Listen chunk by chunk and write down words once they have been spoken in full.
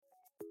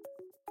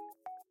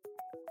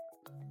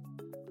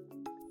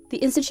The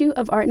Institute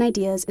of Art and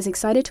Ideas is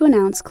excited to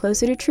announce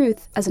Closer to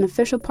Truth as an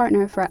official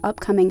partner for our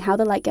upcoming How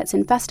the Light Gets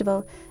In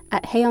festival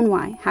at Hay on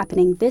Wye,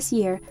 happening this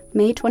year,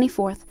 May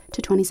 24th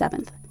to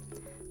 27th.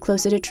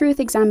 Closer to Truth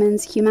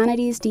examines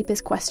humanity's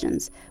deepest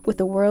questions with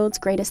the world's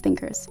greatest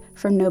thinkers,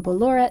 from Nobel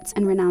laureates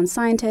and renowned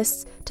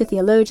scientists to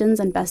theologians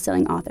and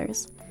best-selling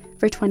authors.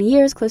 For 20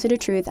 years, Closer to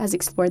Truth has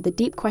explored the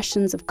deep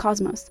questions of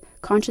cosmos,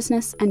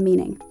 consciousness, and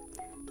meaning.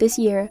 This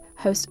year,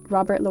 host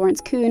Robert Lawrence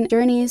Kuhn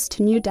journeys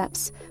to new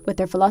depths with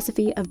their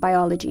Philosophy of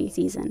Biology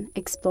season,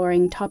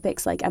 exploring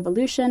topics like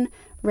evolution,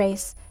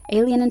 race,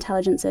 alien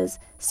intelligences,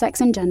 sex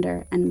and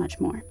gender, and much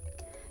more.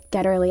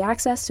 Get early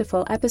access to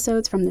full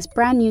episodes from this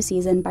brand new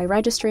season by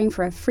registering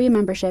for a free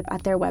membership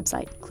at their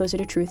website,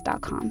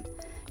 closertotruth.com.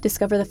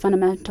 Discover the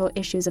fundamental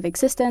issues of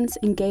existence,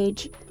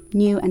 engage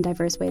new and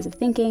diverse ways of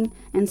thinking,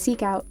 and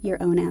seek out your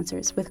own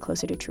answers with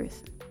Closer to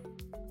Truth.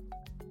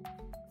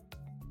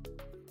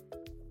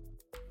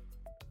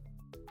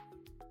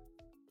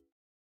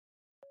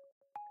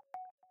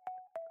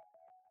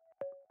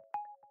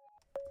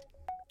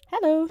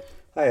 Hello.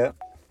 Hiya.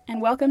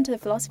 And welcome to the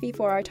Philosophy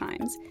for Our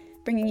Times,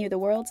 bringing you the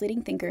world's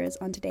leading thinkers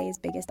on today's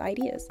biggest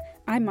ideas.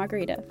 I'm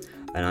Margarita.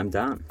 And I'm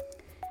Dan.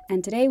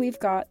 And today we've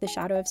got The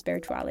Shadow of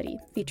Spirituality,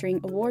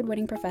 featuring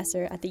award-winning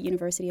professor at the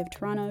University of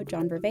Toronto,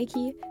 John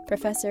Vervaeke,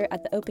 professor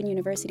at the Open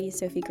University,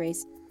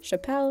 Sophie-Grace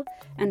Chappell,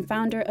 and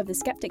founder of the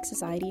Skeptic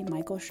Society,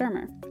 Michael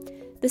Shermer.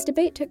 This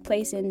debate took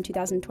place in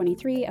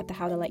 2023 at the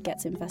How the Light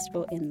Gets In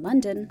festival in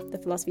London, the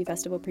philosophy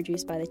festival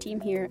produced by the team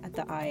here at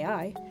the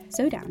IAI.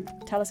 So Dan,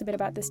 tell us a bit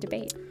about this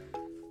debate.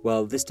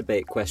 Well, this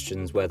debate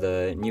questions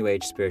whether New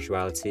Age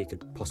spirituality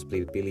could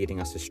possibly be leading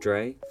us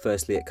astray.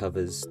 Firstly, it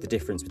covers the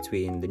difference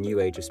between the New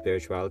Age of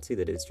spirituality,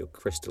 that is your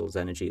crystals,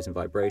 energies and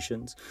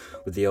vibrations,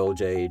 with the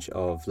Old Age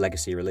of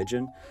legacy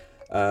religion.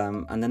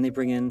 And then they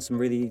bring in some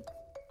really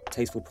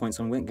tasteful points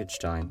on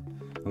Wittgenstein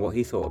and what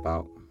he thought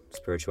about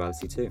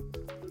spirituality too.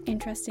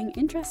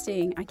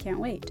 Interesting. I can't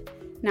wait.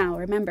 Now,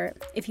 remember,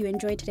 if you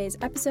enjoyed today's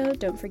episode,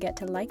 don't forget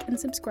to like and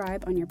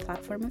subscribe on your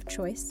platform of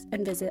choice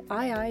and visit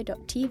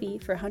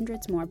ii.tv for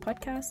hundreds more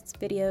podcasts,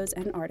 videos,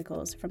 and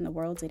articles from the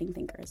world's leading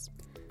thinkers.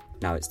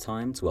 Now it's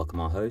time to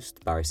welcome our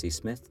host, Barry C.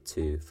 Smith,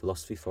 to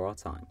Philosophy for Our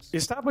Times.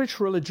 Established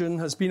religion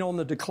has been on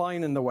the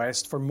decline in the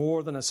West for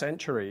more than a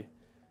century.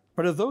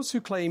 But of those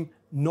who claim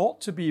not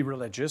to be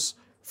religious,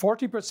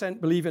 40%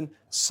 believe in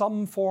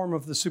some form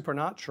of the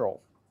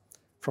supernatural.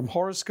 From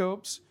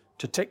horoscopes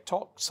to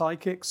TikTok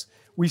psychics,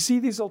 we see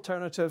these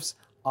alternatives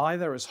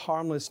either as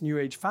harmless New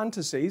Age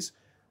fantasies,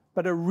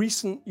 but a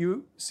recent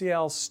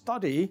UCL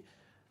study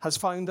has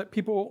found that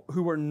people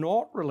who were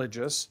not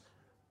religious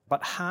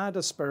but had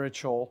a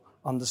spiritual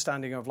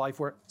understanding of life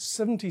were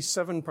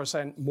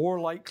 77% more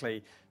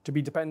likely to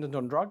be dependent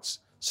on drugs,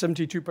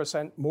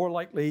 72% more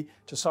likely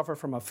to suffer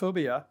from a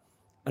phobia,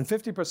 and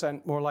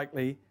 50% more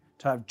likely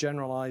to have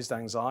generalized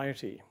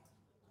anxiety.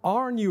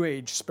 Are New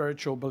Age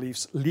spiritual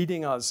beliefs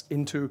leading us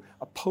into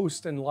a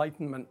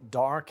post-Enlightenment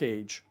dark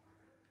age?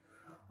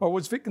 Or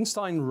was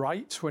Wittgenstein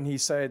right when he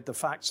said the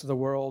facts of the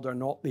world are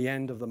not the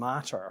end of the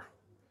matter?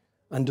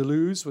 And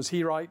Deleuze, was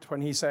he right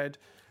when he said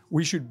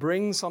we should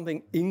bring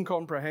something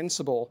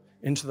incomprehensible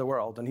into the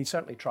world? And he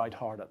certainly tried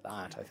hard at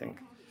that, I think.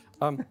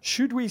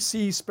 Should we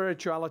see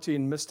spirituality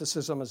and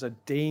mysticism as a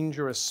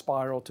dangerous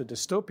spiral to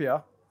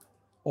dystopia,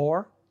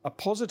 or a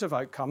positive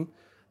outcome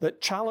that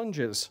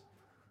challenges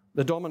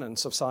the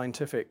dominance of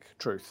scientific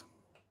truth?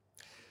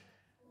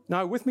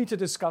 Now, with me to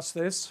discuss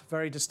this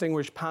very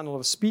distinguished panel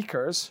of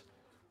speakers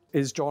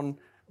is John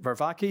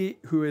Vervaeke,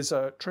 who is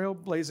a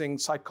trailblazing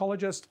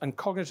psychologist and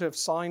cognitive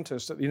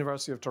scientist at the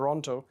University of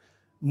Toronto,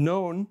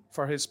 known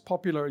for his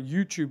popular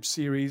YouTube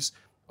series,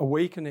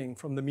 Awakening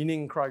from the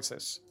Meaning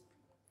Crisis.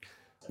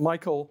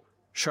 Michael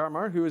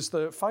Shermer, who is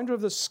the founder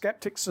of the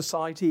Skeptic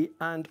Society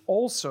and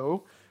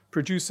also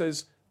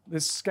produces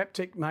this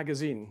Skeptic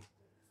magazine,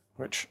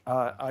 which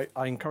I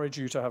encourage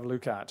you to have a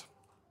look at.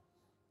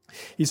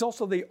 He's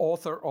also the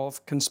author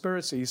of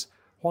Conspiracies,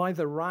 Why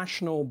the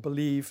Rational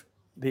Believe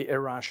the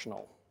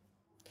Irrational.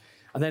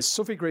 And then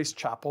Sophie-Grace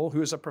Chappell,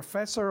 who is a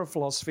professor of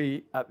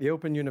philosophy at the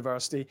Open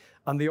University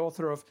and the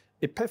author of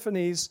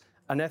Epiphanies,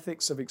 An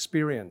Ethics of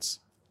Experience.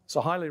 So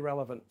highly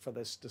relevant for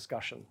this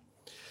discussion.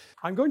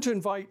 I'm going to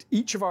invite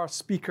each of our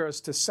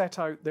speakers to set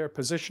out their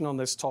position on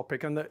this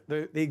topic. And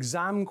the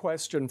exam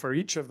question for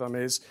each of them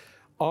is,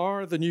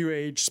 are the New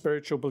Age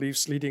spiritual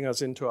beliefs leading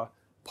us into a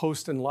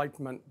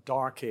post-Enlightenment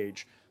dark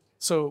age?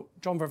 So,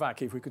 John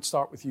Vervaeke, if we could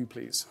start with you,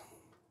 please.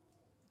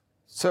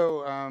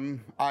 So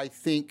I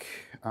think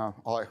I'm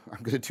going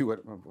to do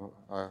what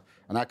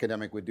an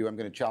academic would do. I'm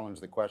going to challenge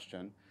the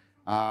question.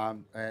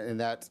 In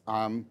that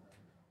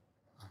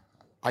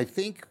I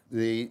think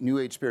the New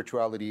Age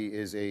spirituality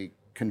is a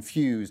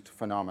confused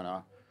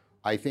phenomena.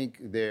 I think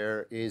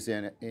there is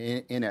in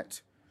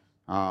it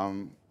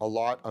a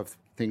lot of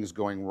things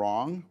going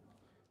wrong.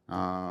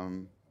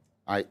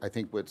 I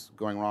think what's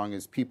going wrong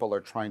is people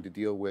are trying to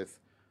deal with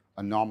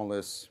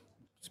anomalous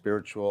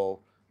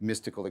spiritual,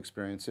 mystical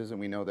experiences, and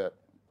we know that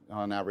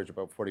on average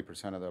about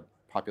 40% of the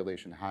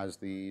population has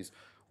these,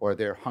 or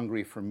they're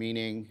hungry for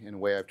meaning in a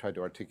way I've tried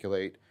to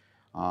articulate,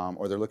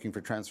 or they're looking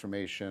for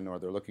transformation, or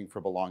they're looking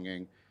for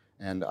belonging.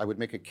 And I would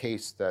make a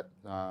case that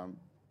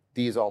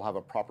these all have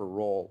a proper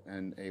role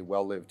in a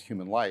well-lived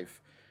human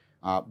life.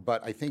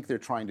 But I think they're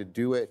trying to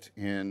do it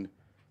in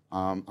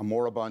a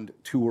moribund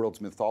two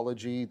worlds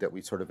mythology that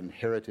we sort of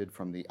inherited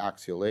from the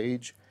axial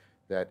age,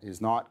 that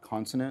is not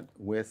consonant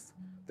with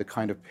the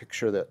kind of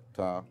picture that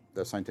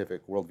the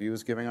scientific worldview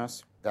is giving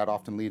us. That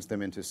often leads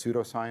them into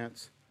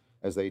pseudoscience,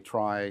 as they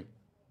try,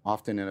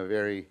 often in a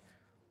very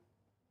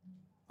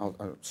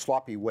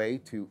sloppy way,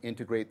 to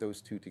integrate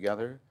those two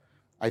together.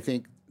 I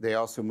think they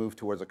also move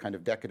towards a kind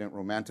of decadent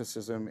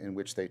romanticism in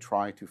which they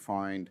try to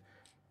find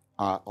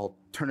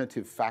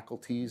alternative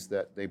faculties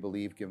that they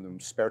believe give them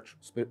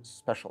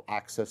special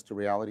access to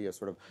reality, as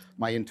sort of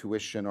my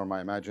intuition or my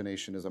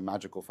imagination is a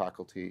magical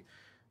faculty.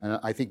 And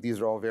I think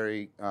these are all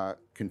very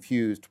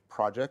confused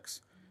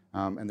projects,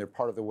 and they're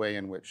part of the way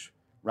in which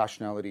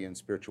rationality and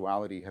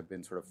spirituality have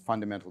been sort of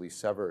fundamentally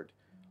severed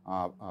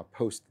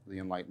post the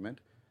Enlightenment.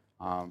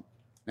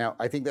 Now,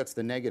 I think that's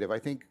the negative. I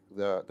think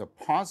the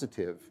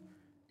positive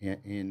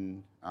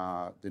in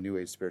the New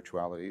Age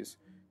spiritualities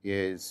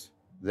is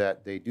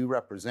that they do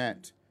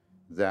represent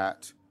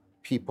that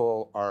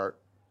people are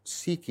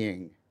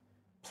seeking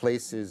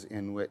places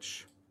in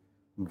which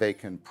they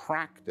can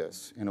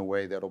practice in a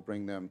way that'll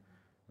bring them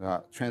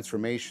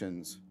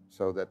transformations,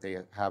 so that they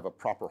have a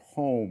proper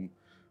home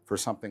for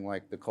something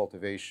like the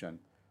cultivation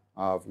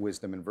of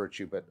wisdom and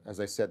virtue. But as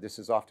I said, this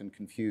is often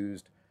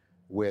confused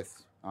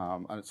with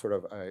a sort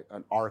of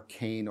an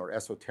arcane or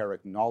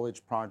esoteric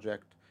knowledge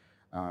project.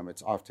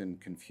 It's often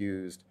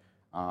confused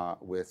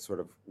with sort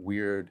of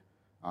weird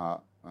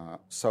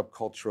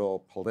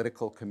subcultural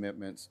political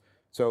commitments.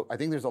 So I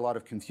think there's a lot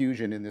of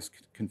confusion in this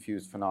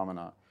confused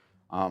phenomena.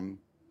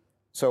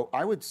 So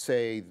I would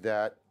say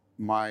that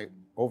my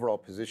overall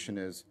position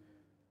is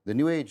the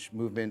New Age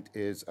movement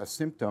is a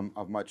symptom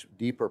of much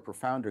deeper,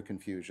 profounder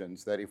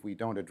confusions that if we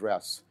don't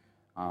address,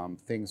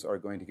 things are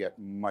going to get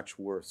much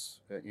worse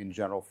in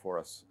general for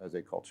us as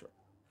a culture.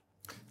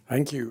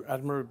 Thank you.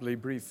 Admirably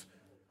brief.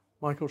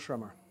 Michael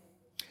Shermer.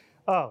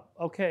 Oh,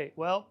 okay.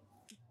 Well,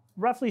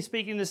 roughly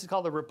speaking, this is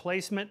called the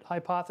replacement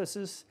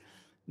hypothesis,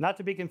 not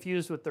to be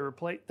confused with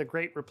the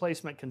great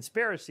replacement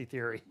conspiracy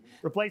theory.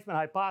 Replacement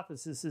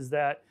hypothesis is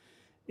that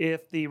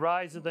if the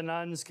rise of the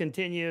nuns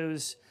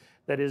continues,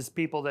 that is,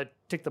 people that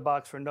tick the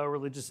box for no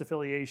religious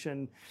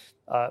affiliation,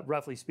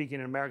 roughly speaking,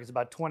 in America, it's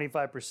about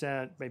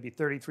 25%, maybe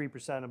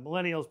 33% of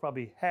millennials,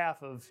 probably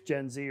half of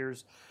Gen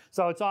Zers.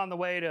 So it's on the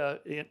way to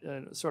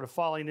sort of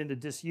falling into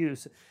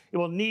disuse. It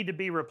will need to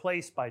be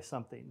replaced by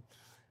something.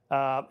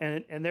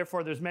 And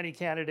therefore, there's many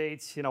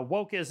candidates. You know,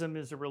 wokeism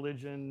is a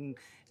religion,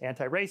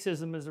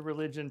 anti-racism is a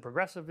religion,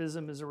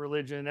 progressivism is a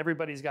religion.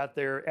 Everybody's got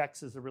their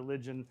X as a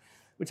religion,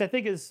 which I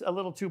think is a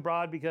little too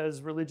broad,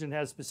 because religion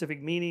has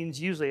specific meanings,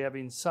 usually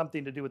having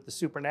something to do with the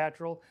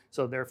supernatural.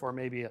 So therefore,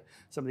 maybe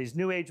some of these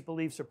New Age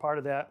beliefs are part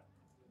of that.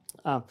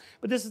 But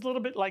this is a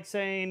little bit like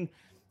saying,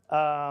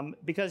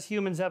 because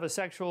humans have a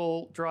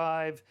sexual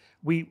drive,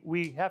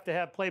 we have to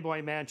have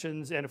Playboy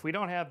mansions, and if we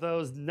don't have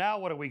those, now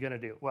what are we going to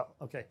do? Well,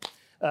 okay.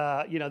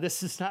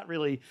 This is not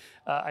really,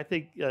 I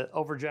think,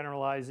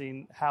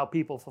 overgeneralizing how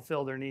people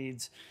fulfill their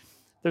needs.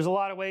 There's a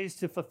lot of ways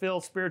to fulfill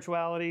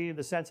spirituality,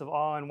 the sense of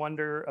awe and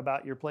wonder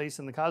about your place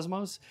in the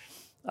cosmos.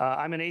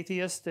 I'm an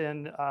atheist,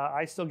 and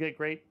I still get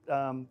great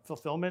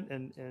fulfillment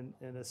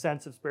and a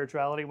sense of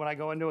spirituality when I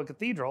go into a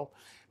cathedral,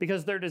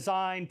 because they're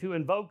designed to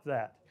invoke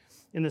that.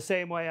 In the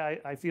same way,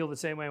 I feel the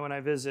same way when I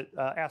visit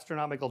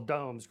astronomical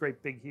domes,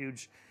 great big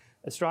huge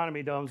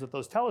astronomy domes with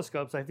those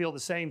telescopes. I feel the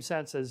same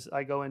sense as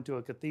I go into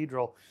a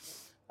cathedral.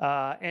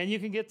 And you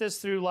can get this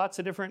through lots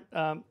of different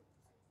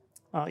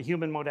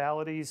human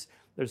modalities.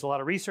 There's a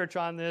lot of research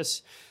on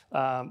this.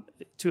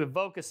 To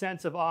evoke a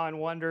sense of awe and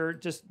wonder,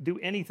 just do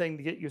anything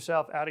to get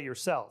yourself out of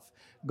yourself.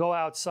 Go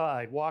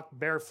outside, walk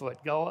barefoot,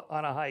 go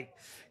on a hike,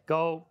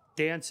 go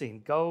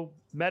dancing, go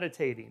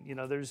meditating. You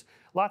know, there's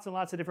lots and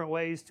lots of different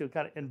ways to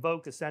kind of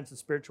invoke a sense of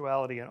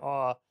spirituality and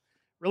awe.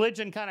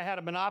 Religion kind of had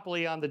a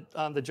monopoly on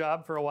the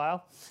job for a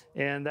while,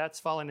 and that's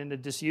fallen into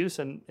disuse,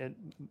 and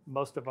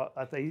most of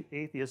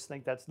atheists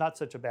think that's not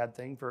such a bad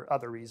thing for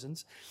other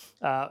reasons.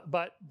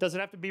 But does it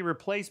have to be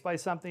replaced by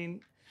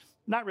something?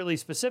 Not really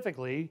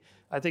specifically.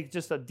 I think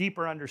just a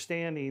deeper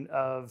understanding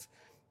of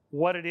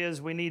what it is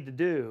we need to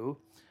do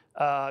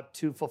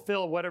to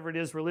fulfill whatever it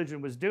is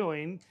religion was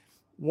doing,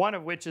 one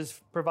of which is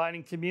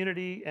providing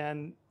community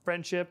and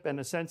friendship and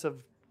a sense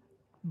of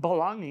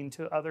belonging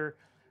to other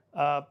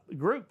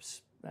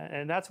groups.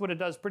 And that's what it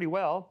does pretty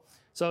well.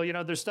 So, you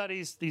know, there's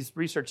studies, these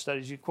research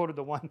studies, you quoted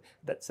the one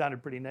that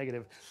sounded pretty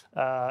negative,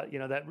 that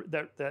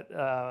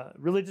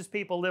religious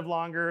people live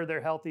longer, they're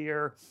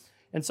healthier,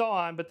 and so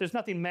on. But there's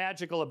nothing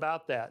magical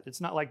about that. It's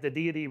not like the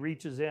deity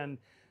reaches in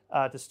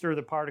to stir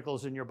the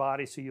particles in your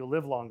body so you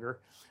live longer.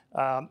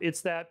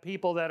 It's that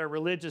people that are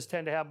religious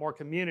tend to have more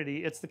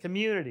community. It's the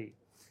community,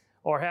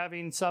 or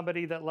having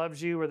somebody that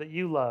loves you or that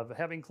you love,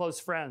 having close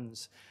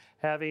friends,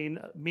 having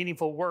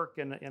meaningful work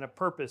and a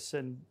purpose,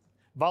 and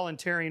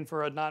volunteering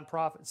for a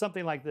nonprofit,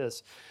 something like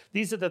this.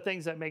 These are the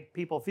things that make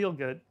people feel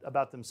good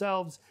about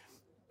themselves.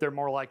 They're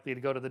more likely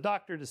to go to the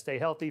doctor to stay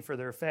healthy for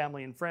their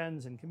family and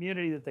friends and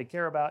community that they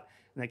care about,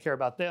 and they care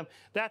about them.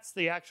 That's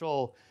the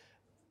actual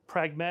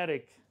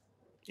pragmatic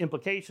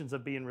implications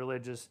of being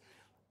religious.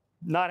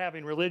 Not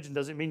having religion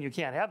doesn't mean you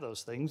can't have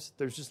those things.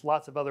 There's just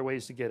lots of other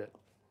ways to get it.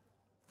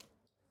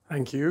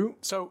 Thank you.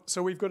 So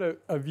we've got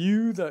a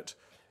view that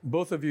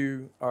both of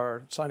you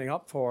are signing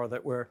up for,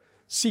 that we're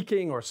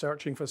seeking or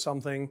searching for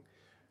something.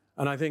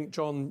 And I think,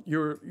 John,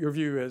 your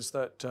view is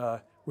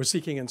that we're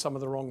seeking in some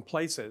of the wrong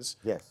places.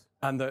 Yes.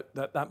 And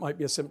that might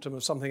be a symptom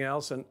of something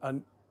else.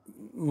 And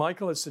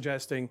Michael is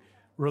suggesting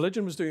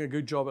religion was doing a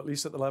good job, at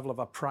least at the level of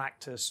a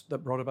practice that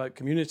brought about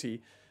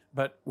community.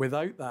 But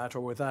without that,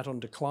 or with that on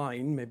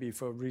decline, maybe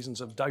for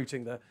reasons of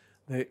doubting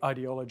the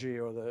ideology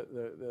or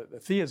the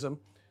theism,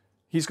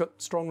 he's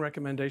got strong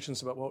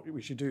recommendations about what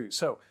we should do.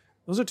 So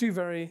those are two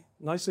very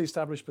nicely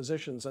established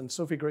positions. And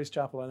Sophie-Grace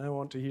Chappell, I now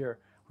want to hear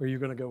where you're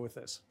going to go with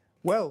this.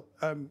 Well,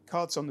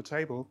 cards on the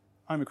table.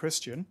 I'm a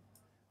Christian.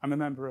 I'm a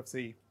member of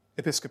the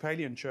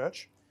Episcopalian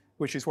Church,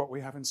 which is what we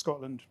have in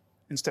Scotland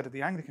instead of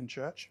the Anglican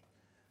Church,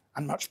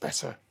 and much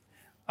better.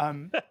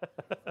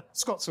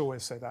 Scots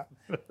always say that.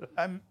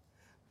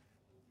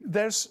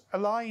 There's a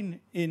line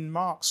in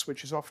Marx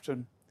which is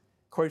often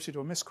quoted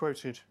or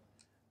misquoted.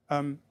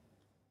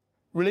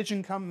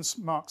 Religion comes,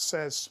 Marx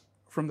says,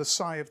 from the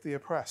sigh of the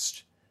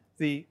oppressed,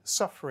 the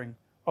suffering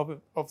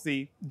of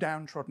the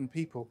downtrodden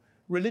people.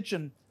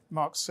 Religion,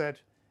 Marx said,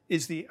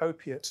 is the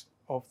opiate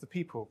of the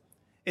people.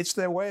 It's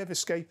their way of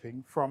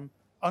escaping from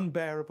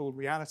unbearable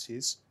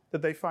realities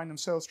that they find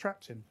themselves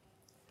trapped in.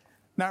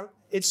 Now,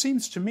 it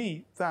seems to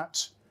me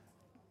that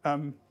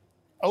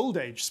old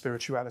age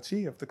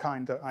spirituality, of the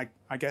kind that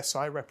I guess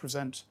I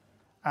represent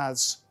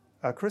as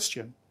a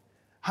Christian,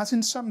 has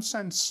in some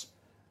sense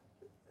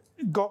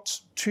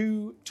got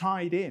too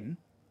tied in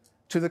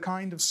to the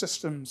kind of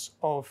systems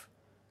of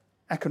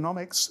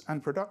economics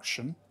and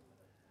production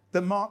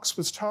that Marx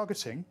was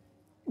targeting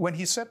when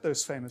he said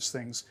those famous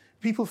things.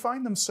 People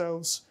find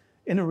themselves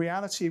in a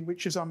reality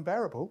which is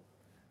unbearable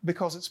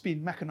because it's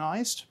been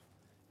mechanized,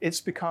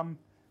 it's become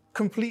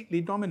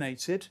completely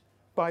dominated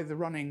by the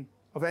running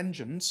of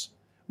engines,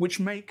 which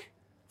make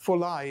for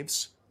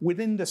lives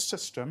within this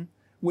system,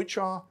 which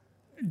are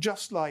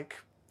just like,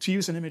 to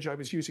use an image I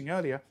was using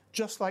earlier,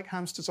 just like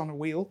hamsters on a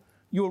wheel.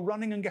 You're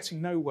running and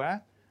getting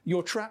nowhere.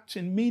 You're trapped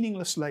in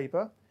meaningless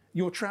labor.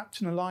 You're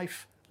trapped in a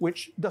life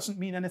which doesn't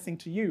mean anything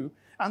to you.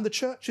 And the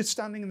church is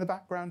standing in the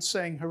background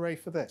saying, hooray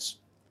for this.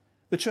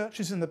 The church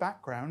is in the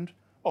background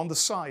on the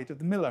side of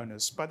the mill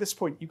owners. By this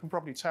point, you can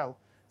probably tell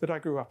that I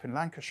grew up in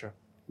Lancashire,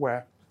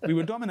 where we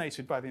were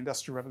dominated by the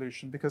Industrial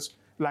Revolution because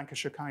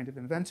Lancashire kind of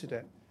invented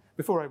it.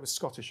 Before I was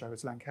Scottish, I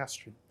was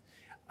Lancastrian.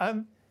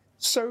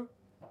 So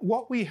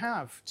what we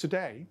have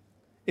today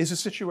is a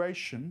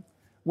situation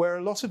where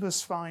a lot of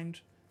us find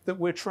that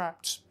we're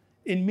trapped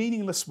in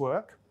meaningless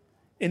work,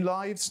 in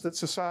lives that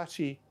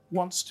society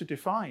wants to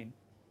define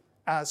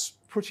as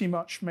pretty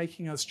much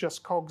making us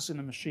just cogs in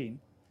a machine.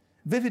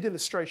 Vivid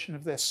illustration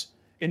of this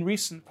in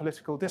recent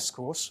political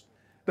discourse: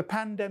 the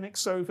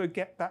pandemic's over,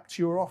 get back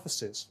to your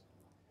offices,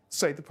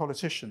 say the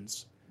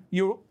politicians.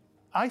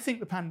 I think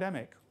the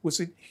pandemic was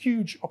a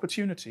huge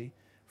opportunity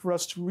for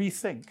us to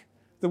rethink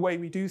the way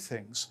we do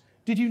things.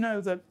 Did you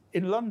know that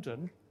in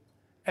London,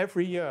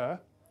 every year,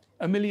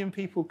 1 million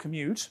people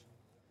commute,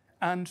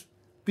 and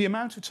the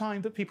amount of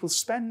time that people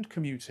spend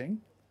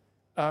commuting,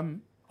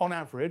 on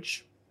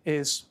average,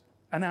 is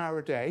an hour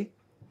a day?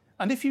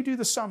 And if you do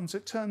the sums,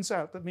 it turns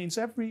out that means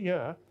every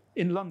year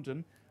in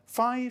London,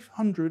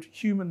 500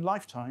 human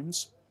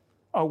lifetimes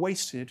are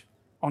wasted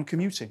on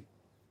commuting.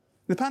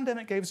 The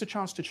pandemic gave us a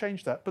chance to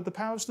change that, but the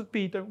powers that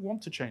be don't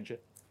want to change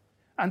it.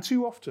 And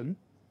too often,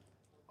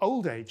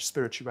 old age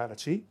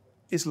spirituality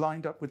is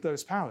lined up with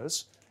those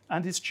powers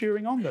and is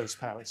cheering on those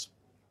powers.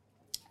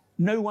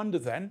 No wonder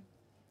then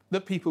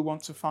that people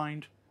want to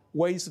find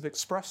ways of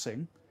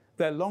expressing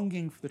their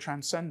longing for the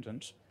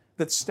transcendent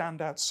that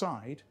stand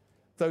outside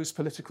those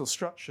political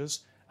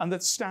structures and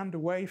that stand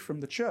away from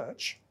the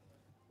church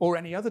or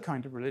any other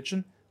kind of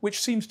religion,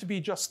 which seems to be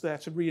just there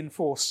to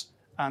reinforce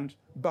and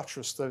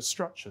buttress those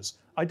structures.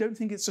 I don't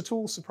think it's at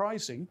all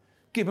surprising,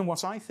 given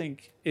what I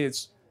think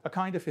is a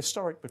kind of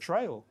historic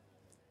betrayal,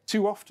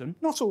 too often,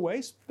 not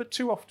always, but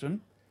too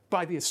often,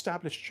 by the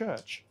established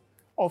church,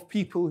 of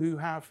people who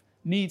have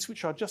needs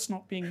which are just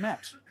not being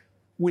met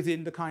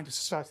within the kind of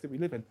society that we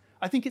live in.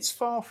 I think it's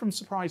far from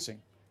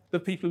surprising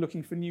that people are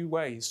looking for new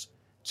ways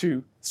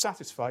to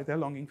satisfy their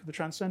longing for the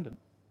transcendent.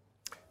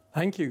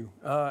 Thank you.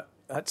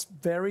 That's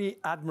very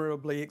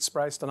admirably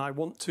expressed, and I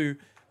want to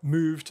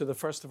move to the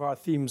first of our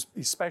themes,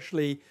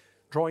 especially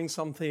drawing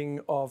something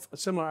of a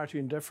similarity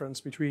and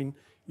difference between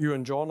you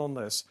and John on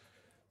this.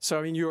 So,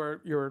 I mean,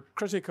 you're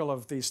critical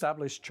of the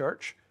established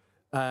church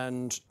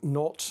and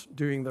not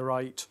doing the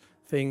right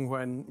thing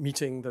when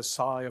meeting the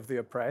sigh of the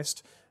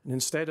oppressed. And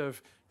instead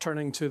of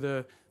turning to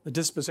the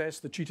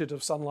dispossessed, the cheated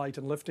of sunlight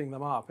and lifting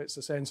them up, it's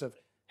a sense of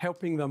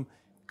helping them,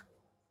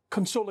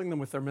 consoling them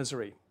with their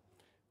misery.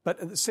 But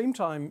at the same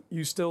time,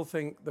 you still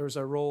think there's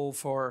a role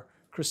for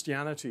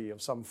Christianity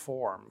of some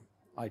form,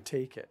 I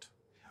take it.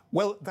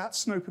 Well,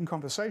 that's an open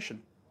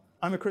conversation.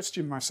 I'm a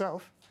Christian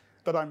myself,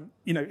 but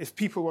if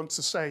people want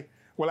to say,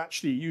 well,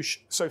 actually,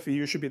 Sophie,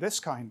 you should be this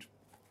kind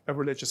of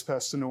religious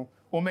person,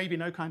 or maybe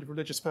no kind of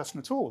religious person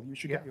at all. You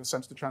should get your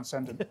sense of the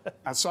transcendent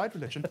outside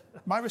religion.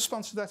 My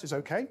response to that is,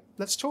 okay,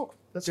 let's talk.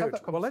 Let's have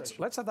that conversation.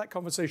 Well, let's have that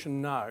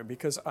conversation now,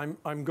 because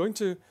I'm going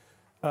to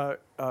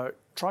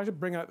try to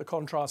bring out the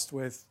contrast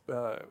with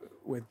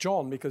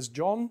John, because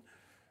John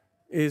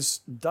is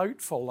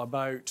doubtful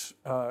about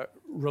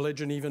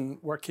religion even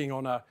working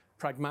on a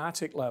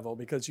pragmatic level,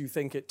 because you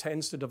think it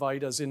tends to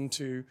divide us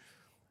into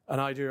an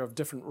idea of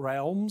different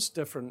realms,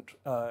 different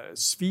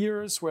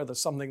spheres, where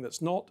there's something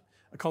that's not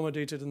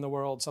accommodated in the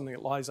world, something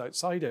that lies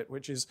outside it,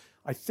 which is,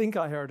 I think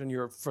I heard in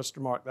your first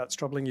remark, that's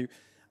troubling you.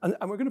 And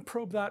we're going to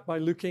probe that by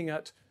looking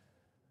at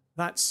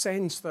that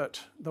sense that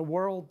the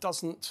world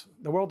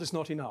is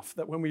not enough,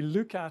 that when we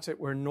look at it,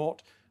 we're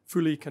not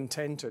fully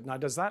contented. Now,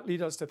 does that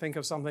lead us to think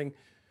of something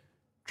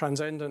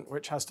transcendent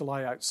which has to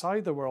lie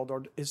outside the world,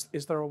 or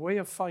is there a way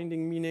of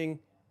finding meaning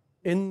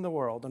in the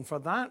world? And for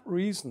that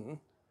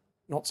reason,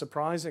 not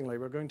surprisingly,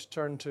 we're going to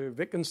turn to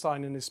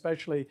Wittgenstein, and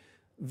especially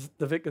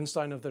the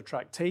Wittgenstein of the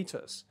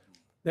Tractatus.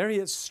 There he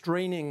is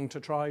straining to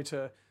try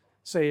to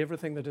say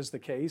everything that is the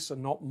case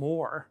and not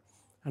more.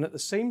 And at the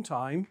same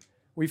time,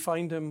 we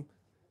find him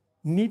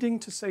needing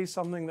to say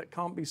something that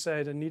can't be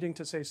said, and needing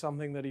to say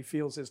something that he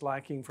feels is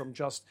lacking from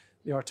just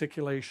the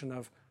articulation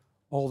of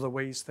all the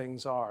ways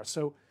things are.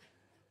 So,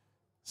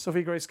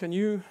 Sophie-Grace, can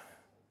you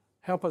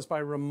help us by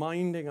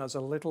reminding us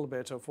a little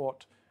bit of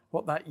what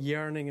that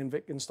yearning in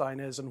Wittgenstein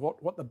is, and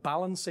what the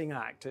balancing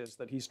act is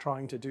that he's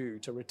trying to do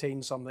to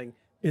retain something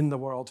in the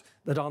world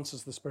that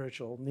answers the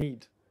spiritual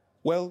need?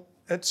 Well,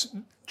 at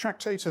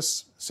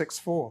Tractatus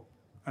 6.4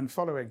 and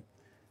following,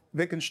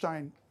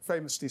 Wittgenstein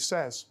famously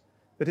says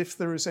that if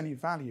there is any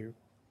value,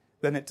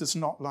 then it does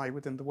not lie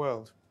within the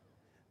world,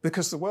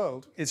 because the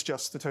world is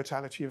just the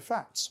totality of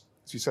facts,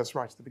 as he says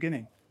right at the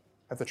beginning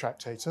of the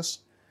Tractatus.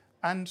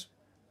 And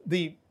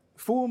the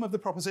form of the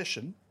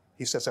proposition,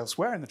 he says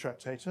elsewhere in the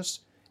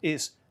Tractatus,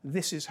 is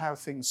this is how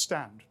things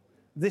stand.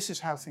 This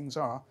is how things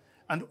are.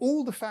 And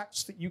all the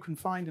facts that you can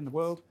find in the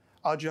world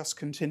are just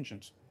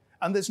contingent.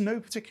 And there's no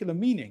particular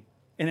meaning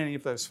in any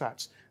of those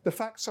facts. The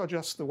facts are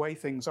just the way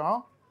things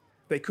are.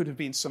 They could have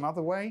been some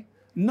other way.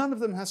 None of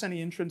them has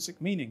any intrinsic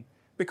meaning,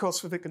 because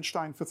for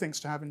Wittgenstein, for things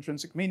to have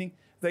intrinsic meaning,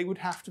 they would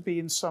have to be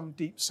in some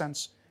deep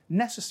sense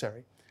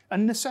necessary.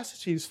 And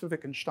necessities for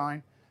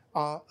Wittgenstein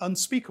are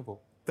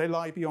unspeakable. They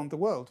lie beyond the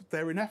world.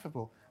 They're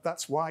ineffable.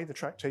 That's why the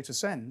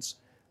Tractatus ends.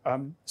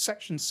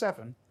 Section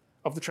 7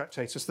 of the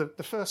Tractatus,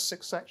 the first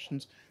 6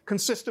 sections,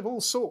 consist of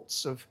all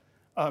sorts of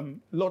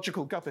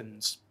logical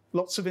gubbins,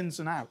 lots of ins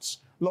and outs,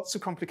 lots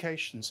of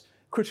complications,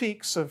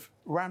 critiques of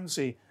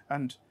Ramsay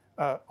and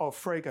of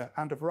Frege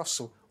and of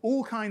Russell,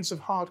 all kinds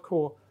of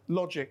hardcore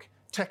logic,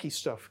 techie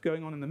stuff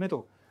going on in the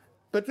middle.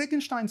 But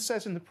Wittgenstein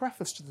says in the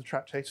preface to the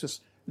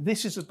Tractatus,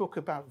 this is a book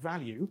about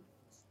value,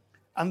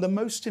 and the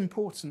most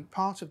important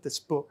part of this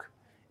book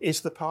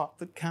is the part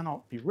that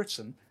cannot be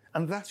written,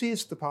 and that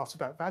is the part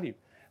about value.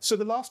 So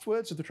the last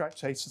words of the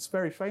Tractatus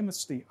very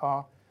famously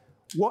are,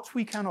 what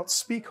we cannot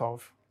speak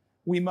of,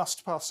 we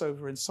must pass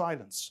over in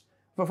silence.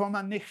 Wovon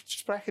man nicht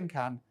sprechen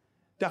kann,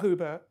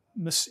 darüber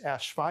muss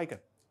schweigen.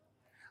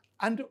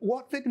 And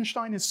what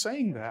Wittgenstein is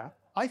saying there,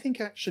 I think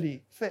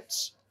actually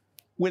fits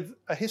with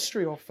a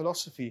history of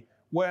philosophy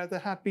where there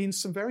have been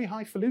some very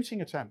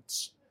highfalutin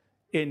attempts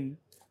in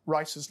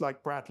writers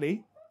like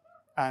Bradley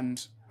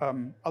and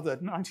other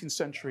 19th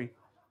century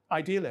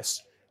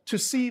idealists to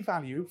see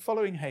value,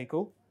 following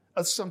Hegel,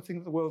 as something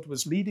that the world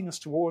was leading us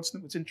towards,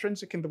 that was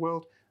intrinsic in the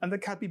world, and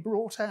that can be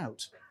brought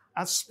out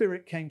as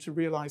spirit came to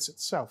realize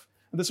itself.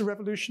 And there's a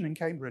revolution in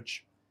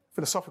Cambridge,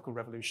 philosophical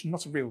revolution,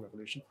 not a real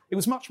revolution. It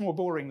was much more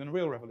boring than a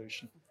real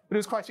revolution, but it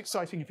was quite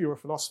exciting if you were a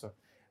philosopher.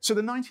 So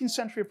the 19th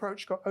century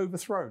approach got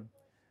overthrown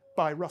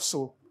by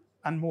Russell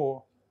and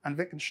Moore and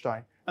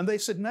Wittgenstein. And they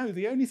said, no,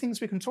 the only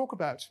things we can talk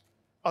about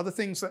are the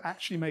things that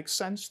actually make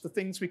sense, the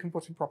things we can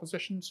put in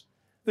propositions.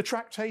 The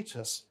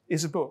Tractatus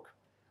is a book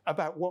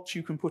about what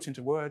you can put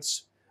into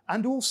words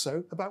and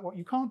also about what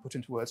you can't put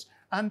into words.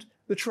 And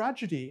the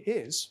tragedy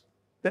is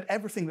that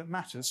everything that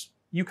matters,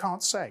 you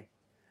can't say.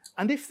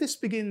 And if this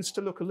begins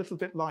to look a little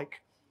bit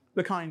like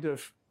the kind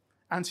of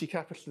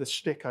anti-capitalist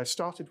shtick I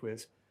started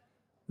with,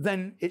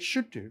 then it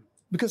should do.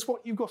 Because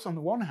what you've got on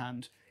the one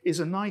hand is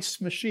a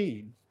nice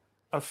machine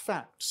of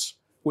facts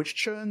which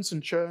churns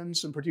and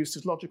churns and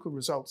produces logical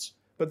results,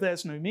 but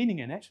there's no meaning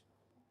in it.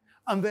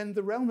 And then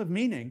the realm of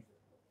meaning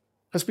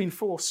has been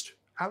forced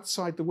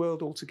outside the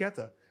world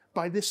altogether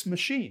by this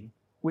machine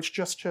which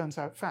just churns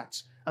out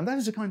facts. And that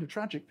is a kind of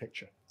tragic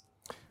picture.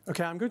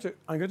 Okay, I'm going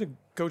to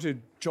go to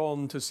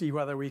John to see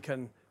whether we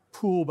can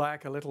pull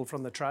back a little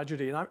from the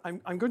tragedy. And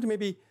I'm going to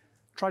maybe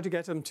try to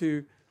get him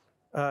to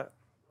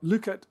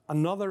look at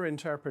another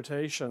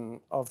interpretation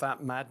of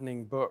that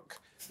maddening book.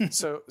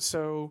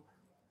 So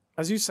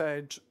as you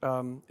said,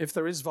 if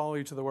there is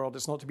value to the world,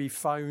 it's not to be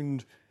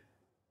found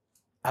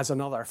as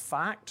another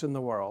fact in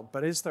the world,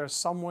 but is there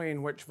some way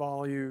in which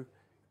value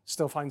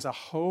still finds a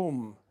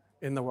home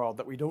in the world,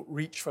 that we don't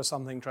reach for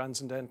something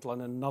transcendental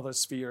in another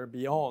sphere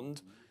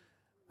beyond?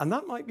 And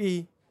that might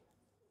be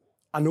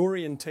an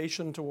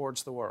orientation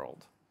towards the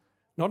world.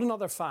 Not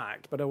another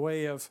fact, but a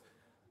way of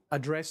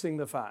addressing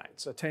the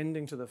facts,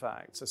 attending to the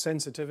facts, a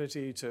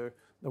sensitivity to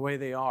the way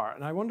they are.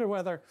 And I wonder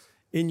whether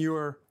in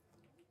your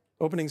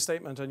opening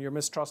statement and your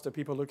mistrust of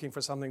people looking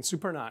for something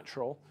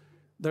supernatural,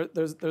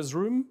 there's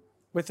room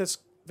with this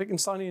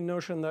Wittgensteinian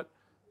notion that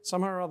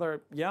somehow or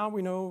other, yeah,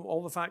 we know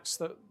all the facts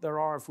that there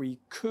are if we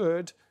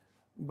could,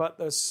 but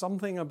there's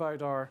something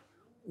about our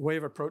way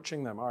of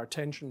approaching them, our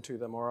attention to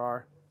them,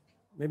 or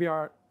maybe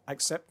our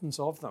acceptance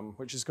of them,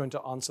 which is going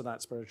to answer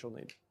that spiritual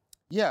need.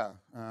 Yeah,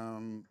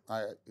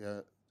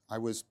 I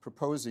was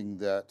proposing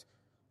that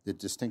the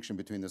distinction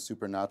between the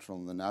supernatural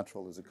and the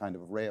natural is a kind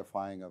of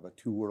reifying of a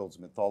two worlds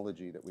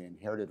mythology that we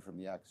inherited from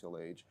the axial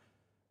age.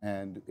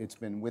 And it's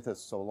been with us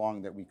so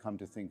long that we come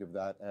to think of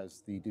that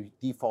as the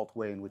default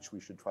way in which we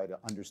should try to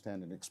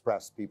understand and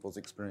express people's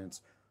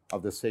experience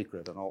of the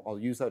sacred. And I'll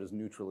use that as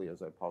neutrally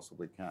as I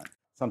possibly can.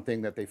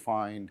 Something that they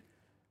find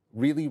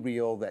really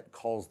real that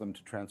calls them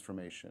to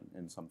transformation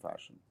in some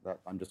fashion. That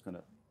I'm just going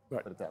to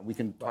put it that. We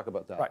can talk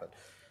about that. Right.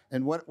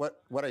 And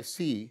what I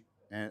see,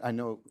 and I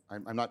know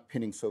I'm not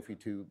pinning Sophie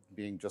to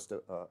being just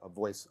a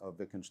voice of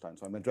Wittgenstein,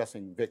 so I'm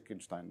addressing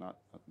Wittgenstein,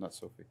 not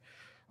Sophie.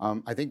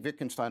 I think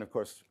Wittgenstein, of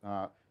course,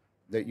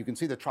 that you can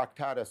see the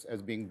Tractatus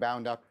as being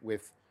bound up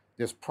with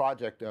this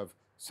project of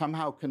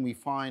somehow can we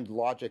find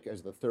logic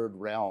as the third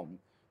realm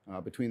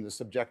between the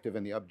subjective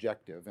and the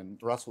objective. And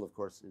Russell, of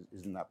course,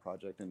 is in that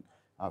project, and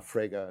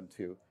Frege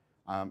too.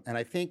 And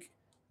I think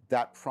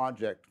that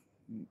project,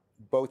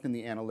 both in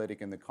the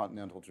analytic and the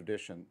continental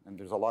tradition, and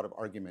there's a lot of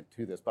argument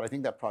to this, but I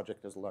think that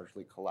project has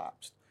largely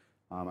collapsed.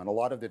 And a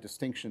lot of the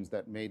distinctions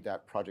that made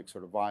that project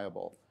sort of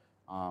viable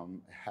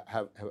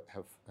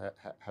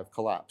have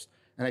collapsed.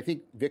 And I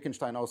think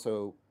Wittgenstein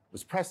also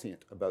was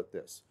prescient about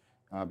this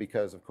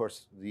because, of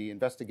course, the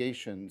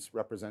investigations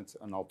represents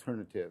an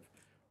alternative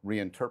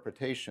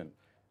reinterpretation.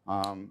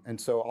 And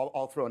so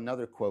I'll throw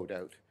another quote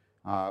out,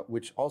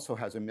 which also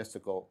has a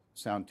mystical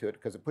sound to it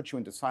because it puts you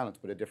into silence,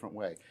 but a different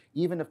way.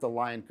 Even if the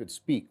lion could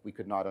speak, we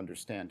could not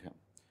understand him.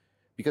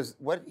 Because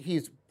what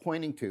he's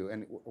pointing to,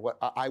 and what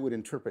I would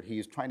interpret he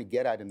is trying to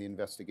get at in the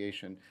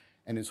investigation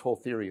and his whole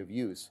theory of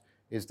use,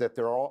 is that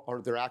there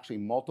are actually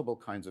multiple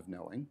kinds of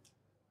knowing.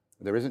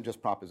 There isn't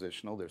just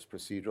propositional, there's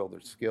procedural,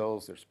 there's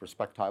skills, there's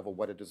perspectival,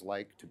 what it is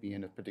like to be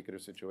in a particular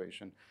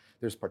situation.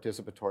 There's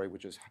participatory,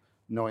 which is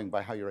knowing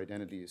by how your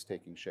identity is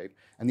taking shape.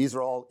 And these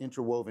are all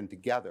interwoven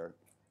together.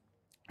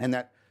 And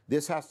that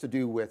this has to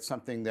do with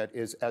something that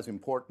is as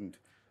important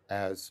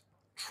as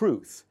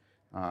truth,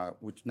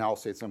 which now I'll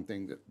say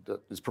something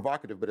that is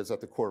provocative, but is at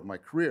the core of my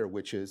career,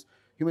 which is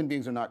human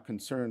beings are not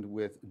concerned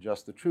with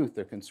just the truth,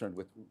 they're concerned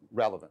with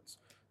relevance.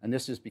 And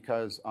this is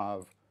because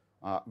of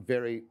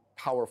very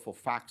powerful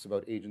facts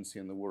about agency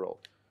in the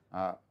world.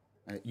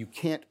 You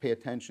can't pay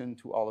attention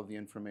to all of the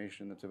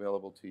information that's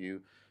available to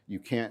you. You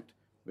can't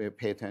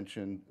pay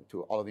attention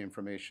to all of the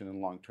information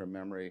in long-term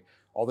memory,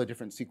 all the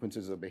different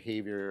sequences of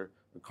behavior,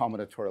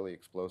 combinatorially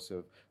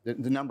explosive.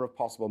 The number of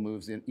possible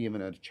moves in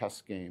even a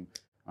chess game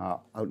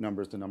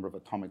outnumbers the number of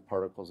atomic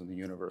particles in the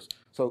universe.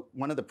 So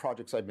one of the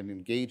projects I've been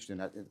engaged in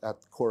at the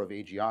core of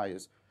AGI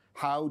is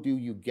how do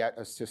you get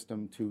a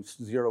system to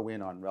zero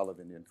in on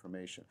relevant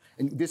information?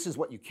 And this is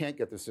what you can't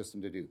get the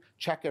system to do.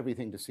 Check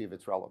everything to see if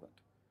it's relevant.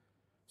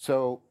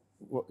 So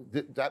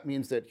that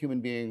means that human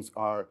beings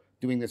are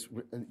doing this,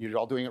 you're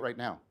all doing it right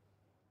now.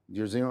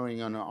 You're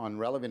zeroing in on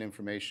relevant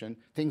information.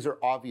 Things are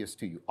obvious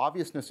to you.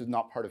 Obviousness is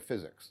not part of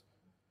physics.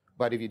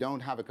 But if you don't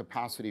have a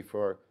capacity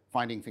for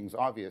finding things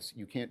obvious,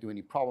 you can't do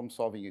any problem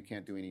solving, you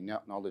can't do any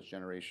knowledge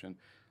generation.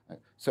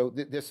 So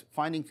this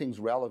finding things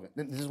relevant,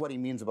 this is what he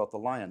means about the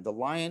lion. The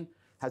lion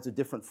has a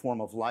different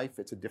form of life.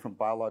 It's a different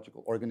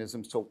biological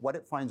organism. So what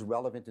it finds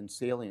relevant and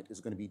salient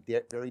is going to be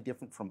very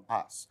different from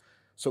us.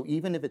 So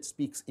even if it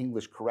speaks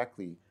English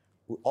correctly,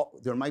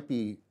 there might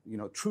be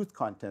truth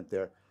content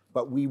there,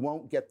 but we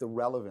won't get the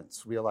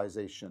relevance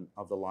realization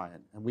of the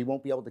lion. And we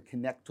won't be able to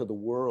connect to the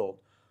world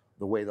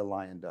the way the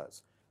lion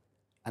does.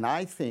 And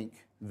I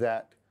think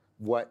that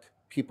what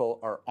people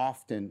are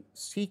often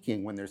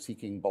seeking when they're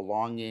seeking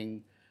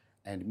belonging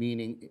and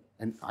meaning,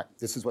 and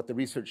this is what the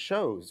research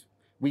shows,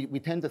 we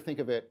tend to think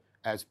of it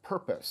as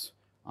purpose.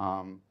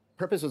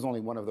 Purpose is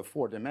only one of the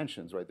four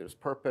dimensions, right? There's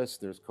purpose,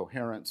 there's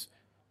coherence,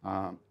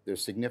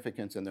 there's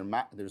significance, and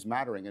there's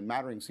mattering. And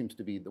mattering seems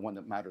to be the one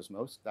that matters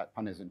most, that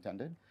pun is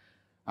intended,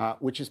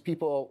 which is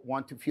people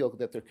want to feel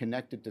that they're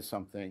connected to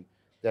something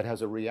that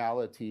has a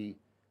reality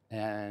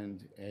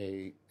and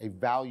a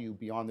value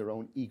beyond their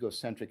own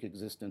egocentric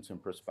existence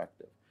and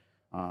perspective.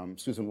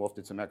 Susan Wolf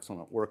did some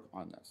excellent work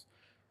on this.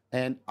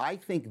 And I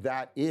think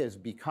that is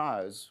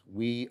because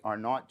we are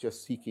not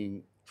just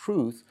seeking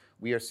truth,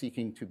 we are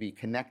seeking to be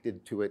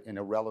connected to it in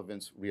a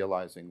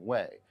relevance-realizing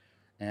way.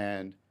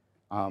 And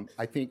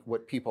I think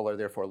what people are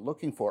therefore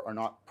looking for are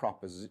not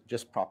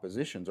just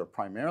propositions or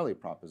primarily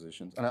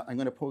propositions. And I'm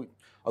going to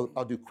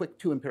I'll do quick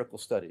 2 empirical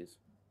studies.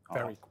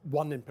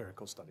 One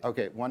empirical study.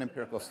 Okay, 1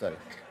 empirical study.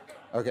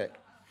 Okay,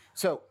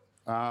 so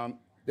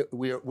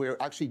we're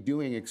actually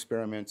doing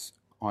experiments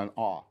on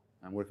awe.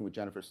 I'm working with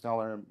Jennifer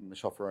Steller,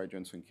 Michelle Ferrari,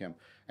 Junsun Kim,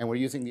 and we're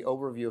using the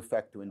overview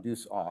effect to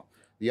induce awe.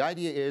 The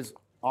idea is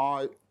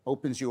awe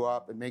opens you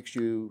up, it makes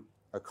you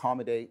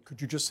accommodate.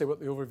 Could you just say what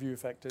the overview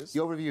effect is? The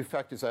overview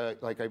effect is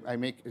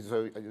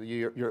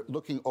you're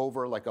looking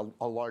over like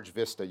a large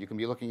vista. You can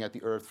be looking at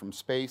the Earth from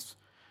space.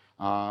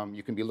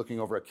 You can be looking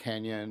over a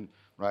canyon,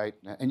 right?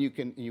 And you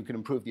can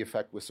improve the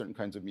effect with certain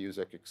kinds of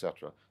music,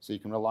 etc. So you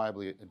can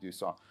reliably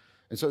induce awe.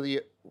 And so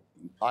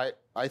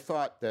I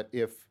thought that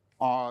if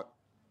awe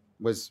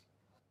was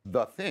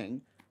the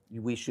thing,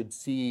 we should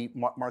see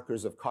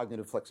markers of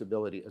cognitive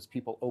flexibility as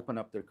people open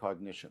up their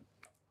cognition.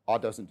 Awe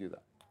doesn't do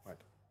that. Right.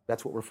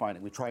 That's what we're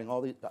finding. We're trying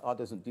all these. Awe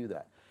doesn't do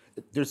that.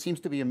 There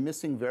seems to be a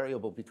missing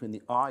variable between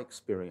the awe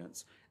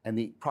experience and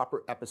the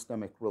proper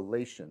epistemic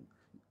relation.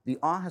 The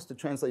awe has to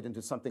translate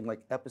into something like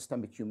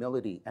epistemic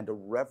humility and a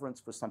reverence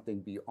for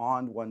something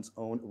beyond one's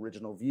own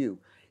original view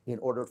in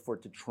order for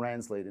it to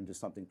translate into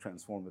something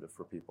transformative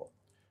for people.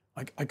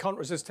 I can't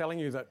resist telling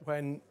you that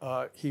when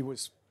he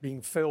was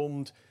being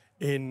filmed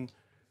in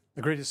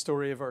The Greatest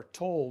Story Ever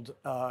Told,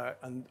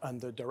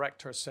 and the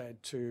director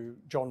said to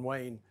John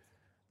Wayne,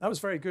 "That was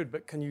very good,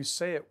 but can you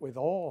say it with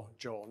awe,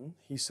 John?"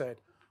 He said,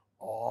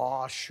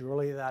 "Oh,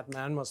 surely that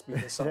man must be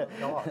the Son of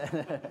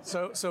God."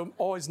 So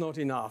awe is not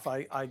enough.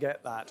 I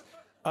get that.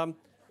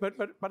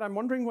 But I'm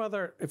wondering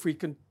whether, if we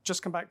can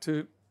just come back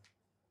to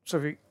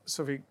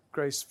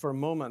Sophie-Grace for a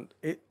moment.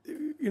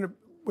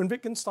 When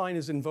Wittgenstein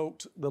is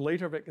invoked, the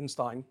later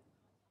Wittgenstein,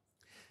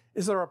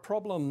 is there a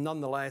problem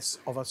nonetheless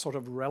of a sort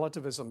of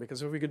relativism?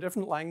 Because if we get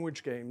different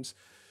language games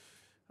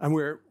and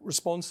we're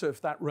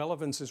responsive, that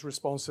relevance is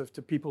responsive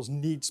to people's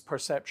needs,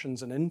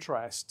 perceptions, and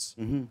interests.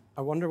 Mm-hmm.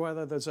 I wonder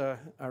whether there's a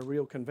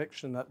real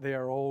conviction that they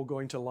are all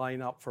going to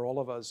line up for all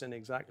of us in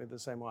exactly the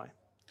same way.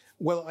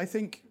 Well, I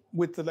think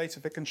with the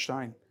later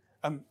Wittgenstein,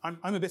 I'm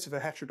a bit of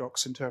a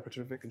heterodox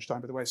interpreter of Wittgenstein,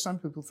 by the way. Some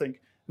people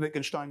think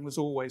Wittgenstein was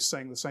always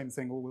saying the same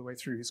thing all the way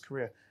through his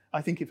career.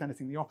 I think, if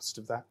anything, the opposite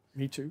of that.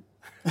 Me too.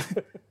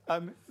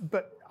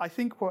 But I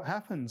think what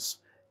happens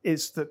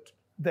is that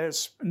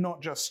there's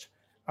not just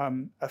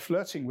a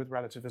flirting with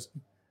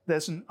relativism,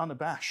 there's an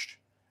unabashed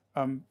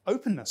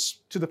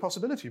openness to the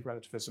possibility of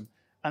relativism.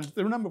 And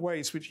there are a number of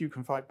ways which you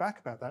can fight back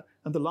about that.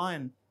 And the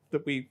lion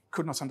that we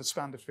could not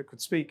understand if it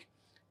could speak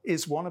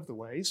is one of the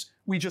ways.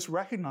 We just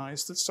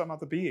recognize that some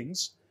other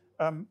beings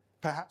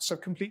perhaps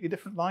have completely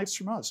different lives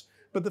from us.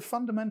 But the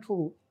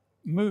fundamental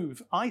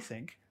move, I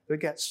think, that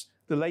gets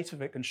the later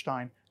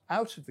Wittgenstein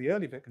out of the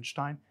early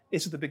Wittgenstein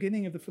is at the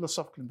beginning of the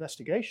philosophical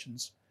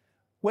investigations,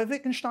 where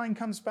Wittgenstein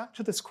comes back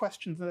to this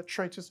question that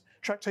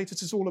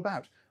Tractatus is all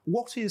about.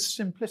 What is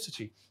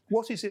simplicity?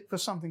 What is it for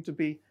something to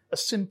be a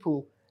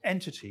simple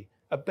entity,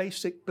 a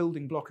basic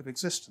building block of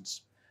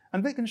existence?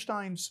 And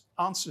Wittgenstein's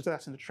answer to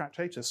that in the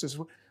Tractatus is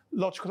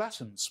logical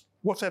atoms,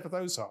 whatever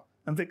those are.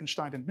 And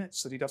Wittgenstein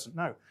admits that he doesn't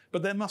know.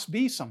 But there must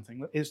be something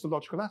that is the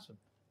logical atom,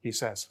 he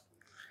says.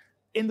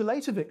 In the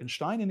later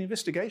Wittgenstein, in the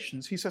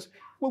investigations, he says,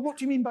 well, what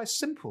do you mean by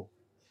simple?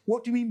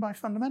 What do you mean by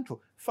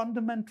fundamental?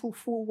 Fundamental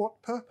for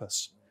what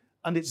purpose?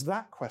 And it's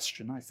that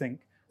question, I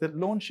think, that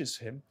launches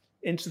him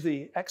into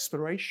the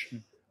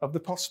exploration of the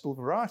possible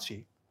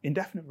variety,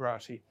 indefinite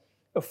variety,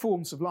 of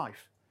forms of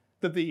life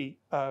that the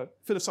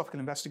philosophical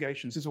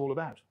investigations is all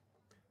about.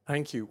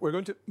 Thank you. We're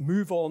going to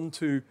move on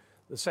to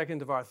the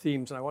second of our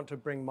themes, and I want to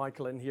bring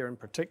Michael in here in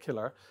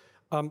particular.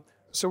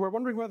 So we're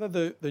wondering whether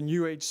the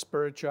New Age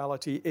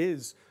spirituality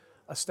is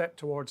a step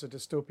towards a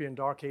dystopian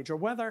dark age, or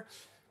whether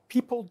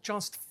people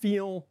just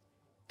feel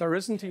there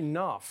isn't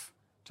enough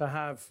to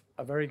have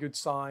a very good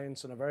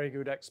science and a very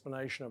good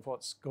explanation of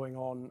what's going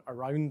on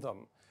around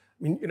them.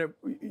 I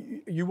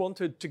mean, you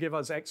wanted to give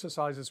us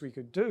exercises we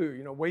could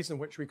do, ways in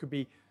which we could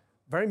be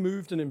very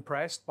moved and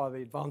impressed by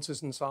the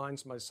advances in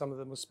science, by some of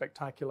the most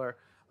spectacular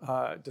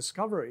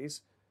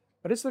discoveries.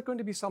 But is there going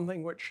to be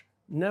something which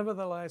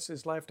nevertheless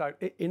is left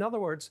out? In other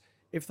words,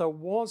 if there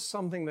was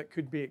something that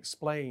could be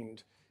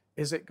explained,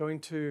 is it going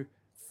to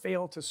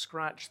fail to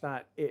scratch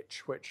that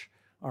itch which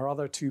our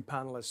other two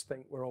panelists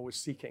think we're always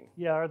seeking?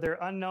 Yeah, are there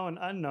unknown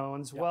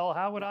unknowns? Yeah. Well,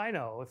 how would I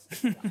know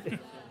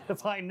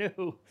if I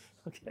knew?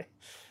 Okay.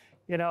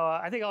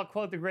 I think I'll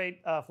quote the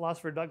great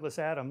philosopher Douglas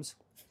Adams.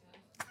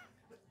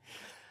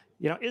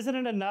 Isn't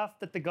it enough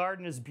that the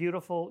garden is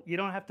beautiful? You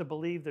don't have to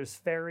believe there's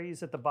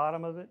fairies at the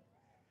bottom of it.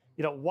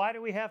 Why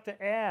do we have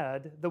to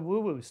add the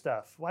woo-woo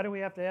stuff? Why do we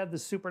have to add the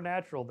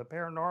supernatural, the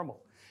paranormal?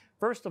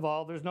 First of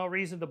all, there's no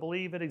reason to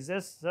believe it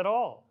exists at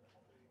all.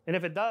 And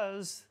if it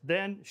does,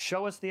 then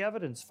show us the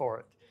evidence for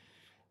it.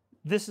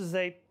 This is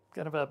a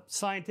kind of a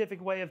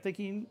scientific way of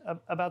thinking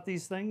about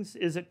these things.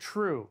 Is it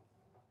true?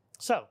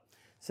 So,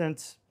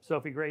 since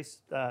Sophie-Grace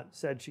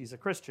said she's a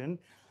Christian,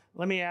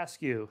 let me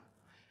ask you,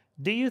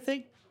 do you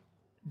think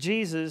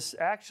Jesus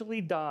actually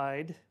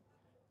died,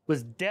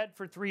 was dead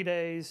for 3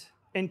 days,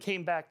 and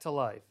came back to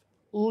life.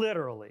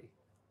 Literally.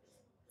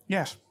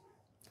 Yes.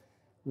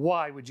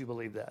 Why would you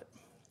believe that?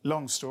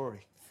 Long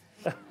story.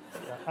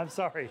 I'm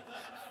sorry.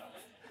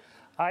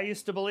 I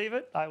used to believe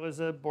it. I was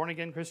a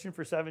born-again Christian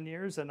for 7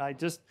 years, and I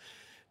just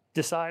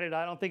decided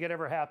I don't think it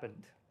ever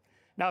happened.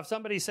 Now, if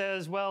somebody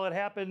says, well, it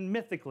happened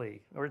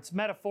mythically, or it's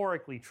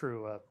metaphorically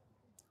true,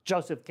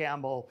 Joseph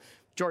Campbell,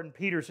 Jordan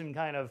Peterson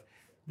kind of,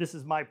 this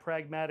is my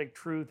pragmatic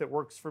truth that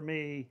works for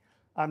me.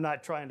 I'm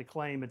not trying to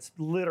claim it's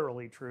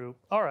literally true.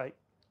 All right,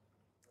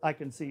 I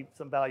can see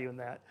some value in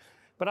that.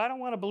 But I don't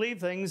want to believe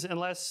things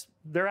unless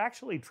they're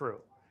actually true.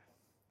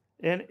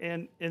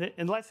 And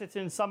unless it's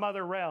in some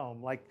other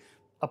realm, like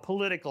a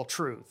political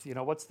truth. You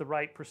know, what's the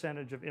right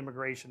percentage of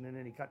immigration in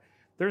any country?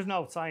 There's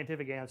no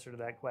scientific answer to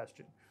that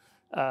question.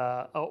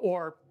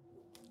 Or,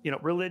 you know,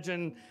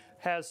 religion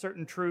has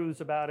certain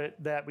truths about it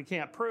that we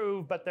can't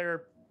prove, but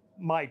they're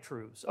my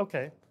truths.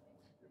 Okay.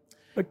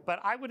 But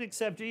I would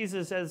accept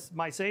Jesus as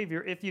my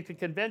Savior if you could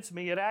convince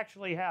me it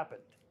actually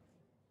happened.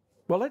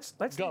 Well, let's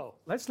go.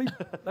 Let's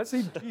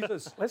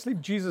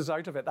leave Jesus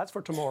out of it. That's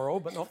for tomorrow,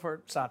 but not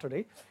for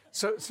Saturday.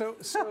 So still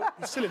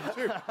in the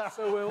tube.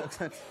 So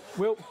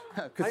we'll.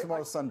 Because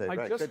tomorrow's Sunday,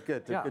 right?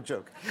 Good. Yeah. Good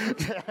joke.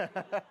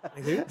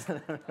 Thank you.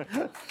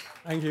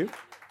 Thank you.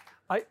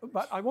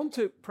 But I want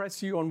to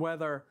press you on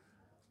whether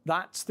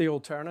that's the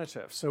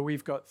alternative. So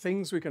we've got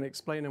things we can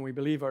explain and we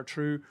believe are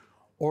true,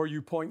 or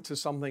you point to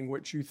something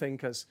which you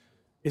think is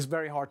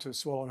very hard to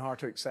swallow and hard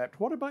to accept.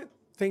 What about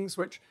things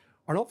which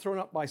are not thrown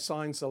up by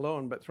science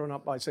alone, but thrown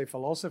up by, say,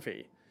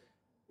 philosophy?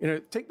 You know,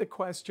 take the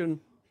question,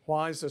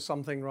 why is there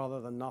something rather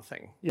than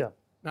nothing? Yeah.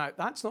 Now,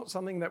 that's not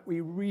something that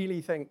we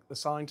really think the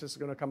scientists are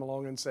going to come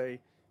along and say,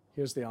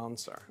 here's the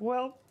answer.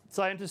 Well,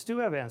 scientists do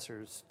have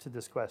answers to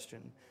this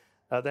question.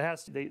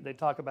 They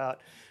talk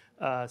about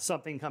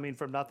something coming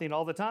from nothing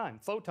all the time.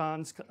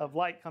 Photons of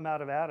light come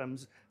out of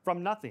atoms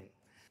from nothing.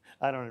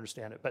 I don't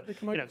understand it, but you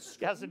know, it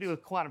has to do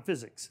with quantum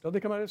physics. Don't they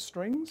come out of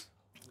strings?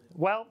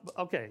 Well,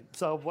 okay,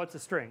 so what's a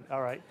string?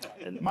 All right.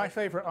 My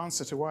favorite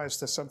answer to why is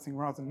there something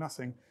rather than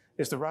nothing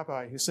is the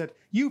rabbi who said,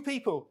 you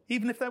people,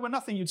 even if there were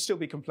nothing, you'd still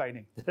be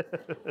complaining.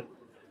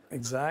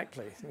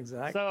 Exactly.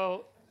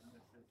 So,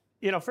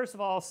 you know, first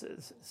of all,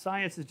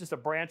 science is just a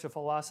branch of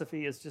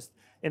philosophy. It's just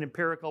an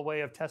empirical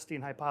way of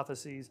testing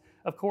hypotheses.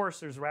 Of course,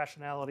 there's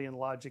rationality and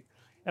logic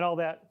and all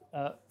that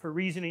for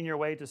reasoning your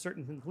way to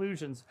certain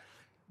conclusions.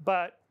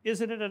 But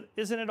isn't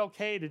it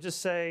okay to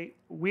just say,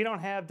 we don't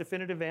have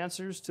definitive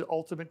answers to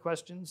ultimate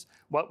questions?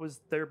 What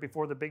was there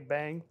before the Big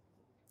Bang?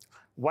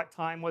 What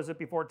time was it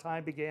before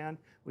time began?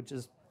 Which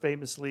is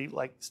famously,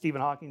 like Stephen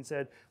Hawking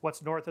said,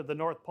 what's north of the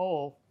North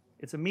Pole?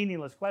 It's a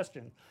meaningless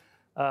question.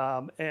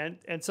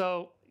 And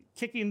so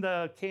kicking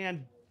the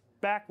can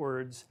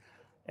backwards,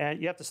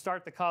 and you have to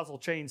start the causal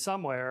chain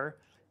somewhere.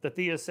 The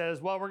theist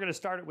says, well, we're going to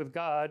start it with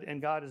God,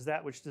 and God is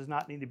that which does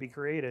not need to be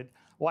created.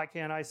 Why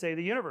can't I say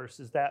the universe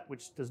is that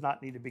which does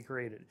not need to be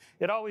created?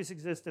 It always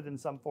existed in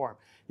some form.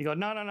 You go,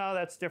 no,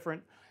 that's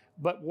different.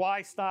 But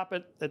why stop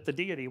it at the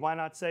deity? Why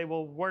not say,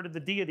 well, where did the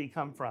deity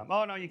come from?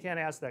 Oh, no, you can't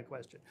ask that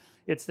question.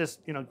 It's this,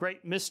 you know,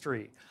 great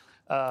mystery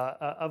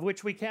of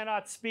which we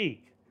cannot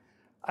speak.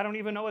 I don't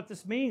even know what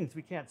this means.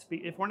 We can't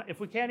speak. If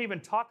we can't even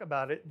talk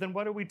about it, then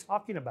what are we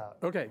talking about?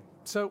 Okay,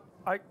 so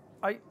I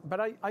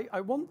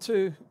want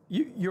to,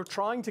 you're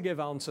trying to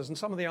give answers, and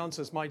some of the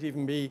answers might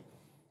even be,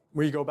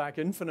 we go back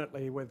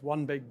infinitely with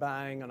one big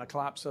bang and a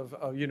collapse of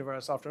a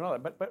universe after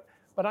another.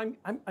 But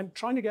I'm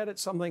trying to get at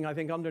something, I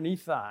think,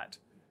 underneath that,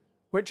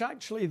 which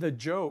actually the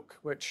joke,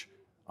 which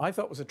I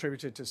thought was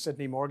attributed to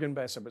Sidney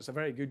Morgenbesser, but it's a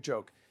very good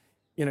joke.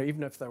 You know,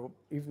 even if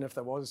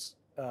there was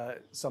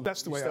something,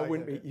 that's the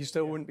way you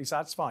still wouldn't be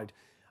satisfied.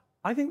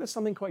 I think there's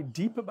something quite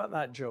deep about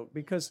that joke,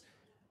 because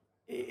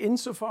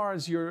insofar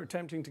as you're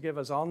attempting to give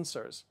us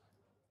answers,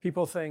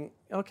 people think,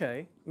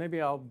 okay,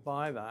 maybe I'll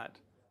buy that,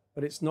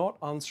 but it's not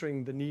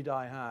answering the need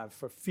I have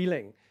for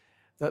feeling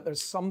that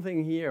there's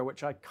something here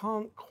which I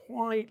can't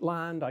quite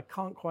land, I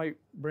can't quite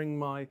bring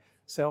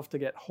myself to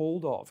get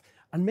hold of.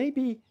 And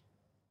maybe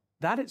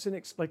that it's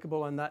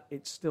inexplicable and that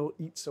it still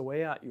eats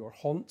away at you or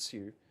haunts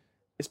you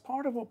is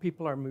part of what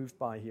people are moved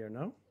by here,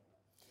 no?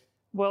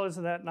 Well,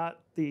 isn't that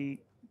not the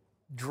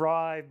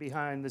drive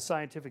behind the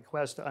scientific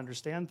quest to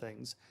understand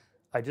things?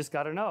 I just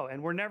got to know.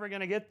 And we're never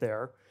going to get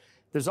there.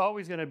 There's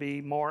always going to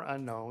be more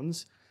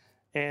unknowns,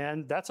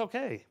 and that's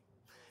okay.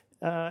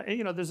 And,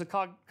 you know, there's a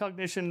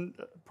cognition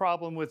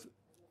problem with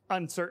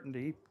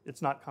uncertainty.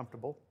 It's not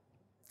comfortable.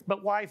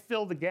 But why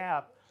fill the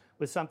gap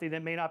with something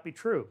that may not be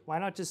true? Why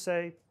not just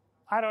say,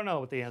 I don't know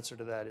what the answer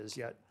to that is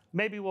yet.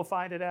 Maybe we'll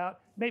find it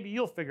out. Maybe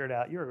you'll figure it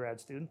out. You're a grad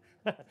student.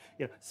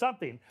 You know,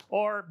 something.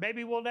 Or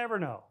maybe we'll never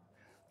know.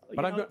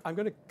 But I'm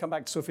going to come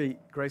back to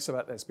Sophie-Grace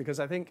about this, because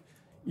I think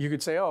you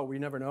could say, oh, we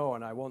never know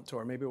and I want to,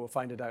 or maybe we'll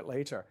find it out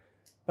later.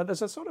 But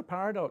there's a sort of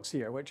paradox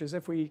here, which is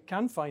if we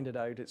can find it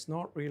out, it's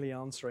not really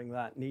answering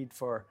that need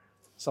for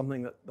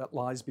something that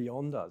lies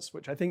beyond us,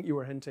 which I think you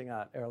were hinting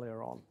at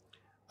earlier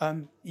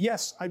on.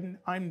 Yes, I mean,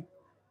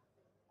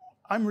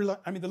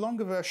 the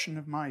longer version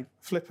of my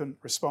flippant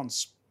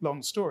response,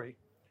 long story,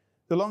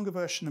 The longer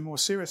version, a more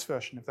serious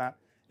version of that,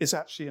 is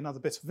actually another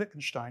bit of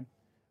Wittgenstein,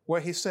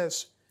 where he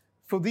says,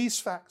 for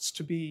these facts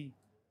to be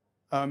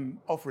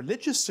of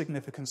religious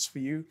significance for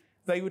you,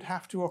 they would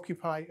have to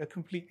occupy a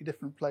completely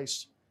different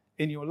place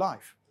in your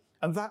life.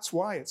 And that's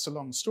why it's a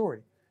long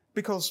story,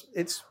 because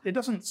it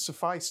doesn't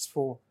suffice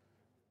for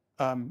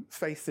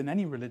faith in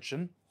any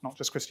religion, not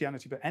just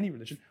Christianity, but any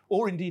religion,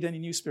 or indeed any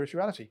new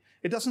spirituality.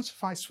 It doesn't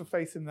suffice for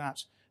faith in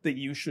that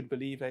you should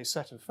believe a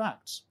set of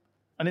facts.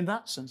 And in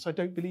that sense, I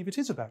don't believe it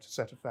is about a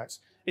set of facts.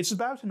 It's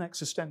about an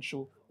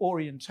existential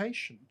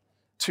orientation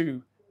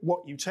to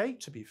what you take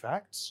to be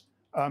facts,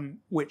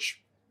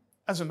 which,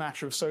 as a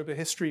matter of sober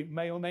history,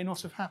 may or may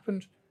not have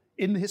happened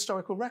in the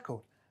historical record.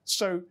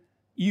 So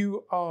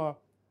you are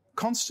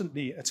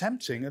constantly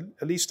attempting,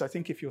 at least I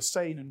think if you're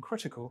sane and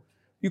critical,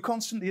 you're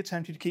constantly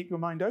attempting to keep your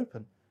mind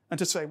open and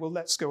to say, well,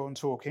 let's go on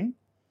talking.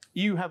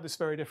 You have this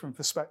very different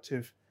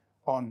perspective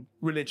on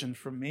religion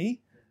from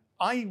me.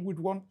 I would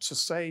want to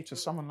say to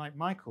someone like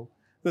Michael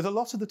that a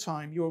lot of the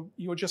time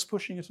you're just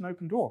pushing at an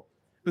open door,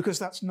 because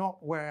that's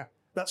not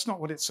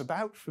what it's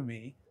about for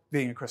me,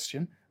 being a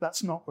Christian.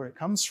 That's not where it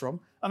comes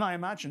from. And I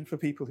imagine for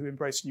people who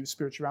embrace new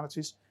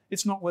spiritualities,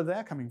 it's not where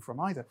they're coming from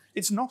either.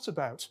 It's not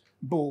about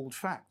bald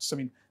facts. I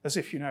mean, as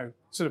if,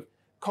 sort of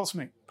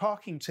cosmic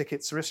parking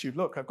tickets are issued.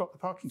 Look, I've got the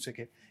parking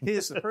ticket.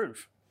 Here's the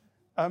proof.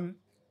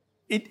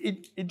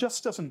 It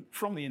just doesn't,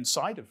 from the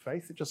inside of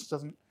faith, it just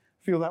doesn't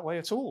feel that way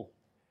at all.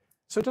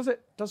 So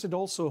does it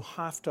also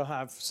have to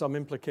have some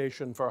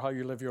implication for how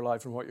you live your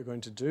life and what you're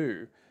going to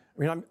do? I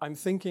mean, I'm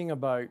thinking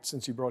about,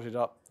 since you brought it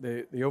up,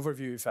 the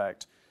overview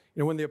effect.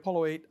 When the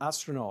Apollo 8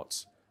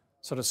 astronauts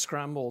sort of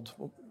scrambled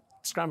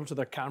to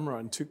their camera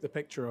and took the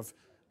picture of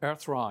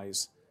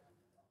Earthrise,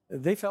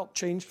 they felt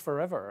changed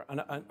forever.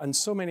 And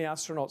so many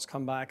astronauts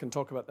come back and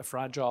talk about the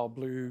fragile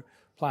blue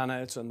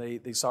planet, and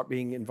they start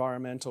being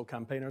environmental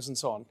campaigners and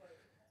so on.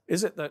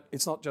 Is it that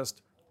it's not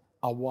just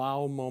a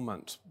wow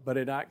moment, but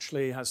it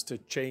actually has to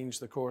change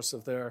the course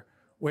of their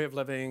way of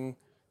living,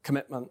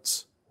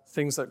 commitments,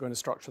 things that are going to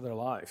structure their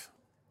life?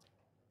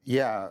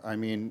 Yeah, I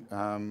mean,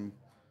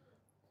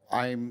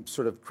 I'm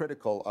sort of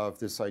critical of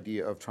this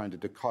idea of trying to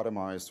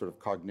dichotomize sort of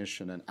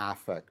cognition and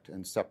affect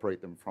and separate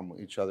them from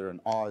each other. And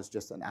awe is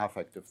just an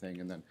affective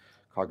thing, and then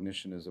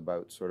cognition is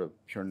about sort of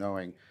pure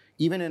knowing.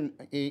 Even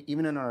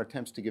in our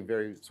attempts to give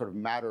very sort of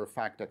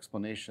matter-of-fact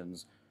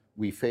explanations,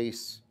 we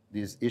face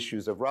these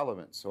issues of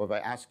relevance. So if I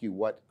ask you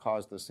what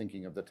caused the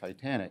sinking of the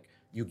Titanic,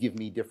 you give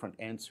me different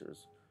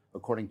answers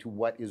according to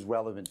what is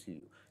relevant to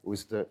you. It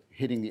was the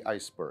hitting the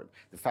iceberg,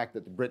 the fact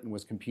that Britain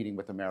was competing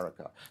with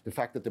America, the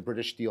fact that the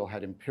British steel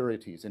had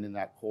impurities and in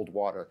that cold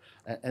water.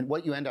 And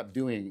what you end up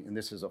doing, and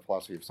this is a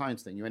philosophy of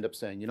science thing, you end up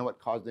saying, you know what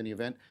caused any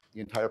event? The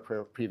entire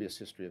previous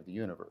history of the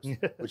universe,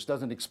 which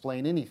doesn't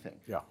explain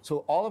anything. Yeah.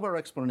 So all of our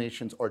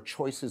explanations are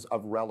choices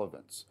of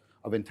relevance,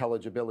 of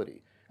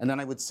intelligibility. And then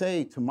I would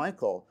say to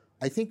Michael,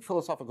 I think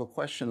philosophical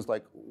questions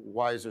like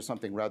why is there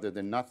something rather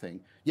than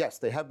nothing, yes,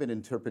 they have been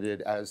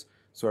interpreted as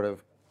sort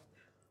of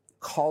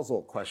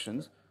causal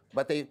questions,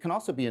 but they can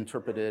also be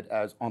interpreted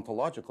as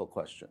ontological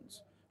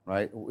questions,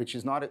 right? Which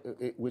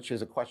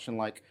is a question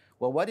like,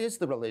 well, what is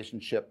the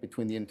relationship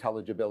between the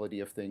intelligibility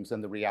of things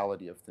and the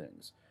reality of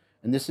things?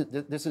 And this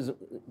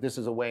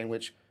is a way in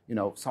which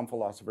some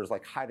philosophers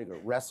like Heidegger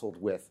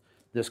wrestled with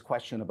this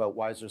question about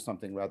why is there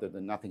something rather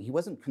than nothing. He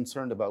wasn't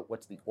concerned about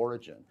what's the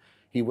origin.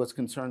 He was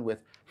concerned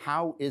with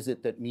how is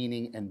it that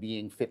meaning and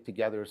being fit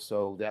together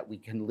so that we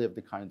can live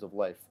the kinds of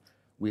life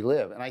we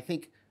live. And I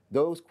think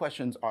those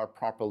questions are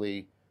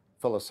properly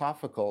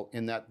philosophical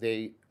in that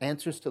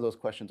answers to those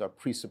questions are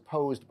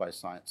presupposed by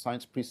science.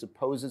 Science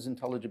presupposes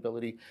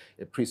intelligibility.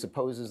 It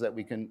presupposes that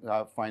we can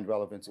find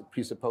relevance. It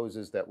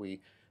presupposes that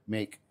we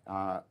make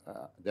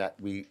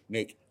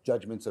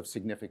judgments of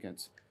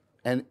significance.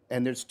 And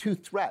there's two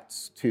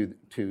threats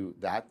to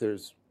that.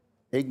 There's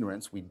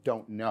ignorance, we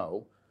don't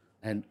know,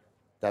 and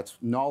that's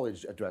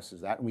knowledge addresses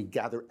that, and we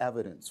gather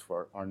evidence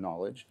for our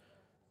knowledge.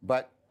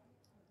 But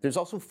there's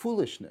also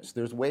foolishness.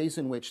 There's ways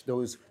in which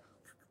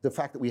the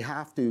fact that we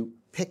have to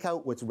pick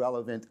out what's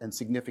relevant and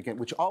significant,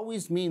 which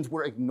always means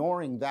we're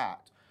ignoring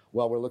that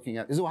while we're looking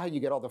at, this is how you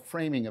get all the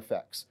framing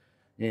effects,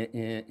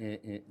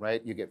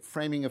 right? You get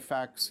framing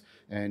effects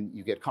and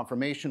you get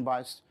confirmation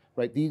bias,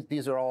 right?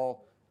 These are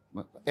all,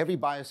 every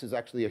bias is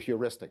actually a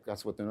heuristic.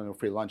 That's what the no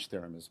free lunch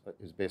theorem is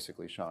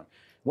basically showing.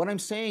 What I'm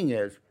saying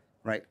is,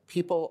 right,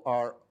 people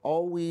are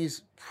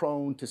always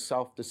prone to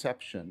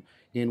self-deception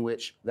in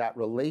which that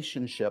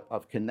relationship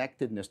of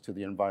connectedness to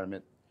the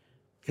environment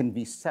can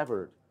be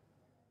severed,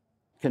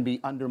 can be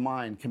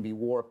undermined, can be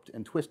warped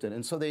and twisted.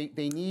 And so they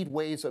need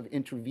ways of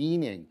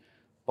intervening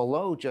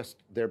below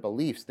just their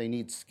beliefs. They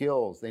need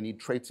skills, they need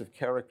traits of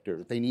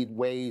character, they need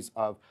ways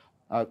of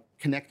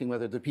connecting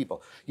with other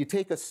people. You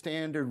take a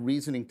standard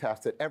reasoning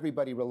test that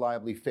everybody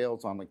reliably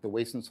fails on, like the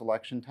Waste and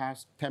Selection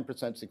test,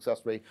 10%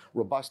 success rate,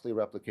 robustly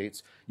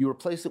replicates. You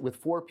replace it with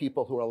 4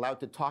 people who are allowed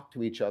to talk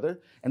to each other,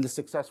 and the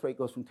success rate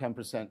goes from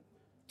 10%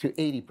 to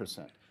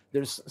 80%.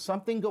 There's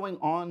something going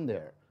on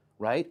there,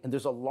 right? And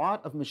there's a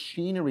lot of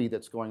machinery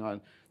that's going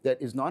on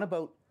that is not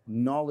about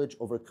knowledge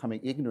overcoming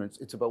ignorance.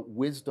 It's about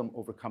wisdom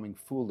overcoming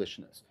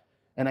foolishness.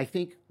 And I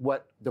think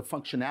what the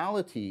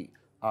functionality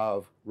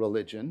of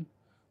religion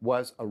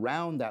was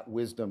around that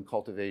wisdom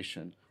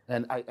cultivation.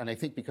 And I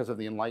think because of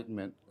the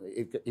Enlightenment,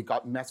 it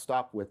got messed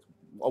up with,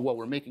 oh, well,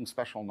 we're making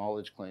special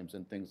knowledge claims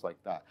and things like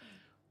that.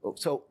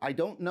 So I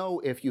don't know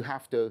if you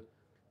have to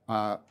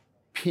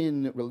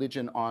pin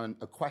religion on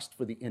a quest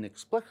for the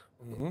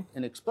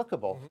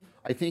inexplicable.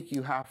 I think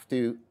you have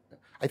to,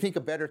 I think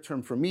a better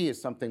term for me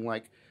is something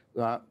like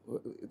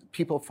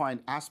people find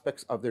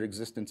aspects of their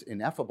existence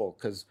ineffable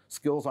because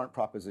skills aren't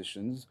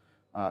propositions,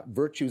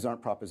 virtues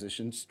aren't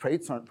propositions,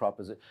 traits aren't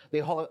propositions.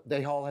 They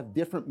all have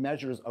different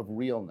measures of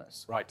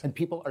realness. Right. And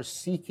people are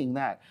seeking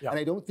that. Yeah. And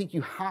I don't think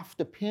you have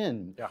to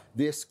pin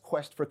this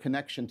quest for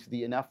connection to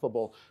the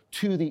ineffable,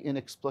 to the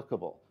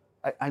inexplicable.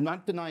 I'm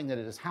not denying that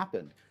it has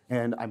happened,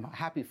 and I'm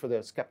happy for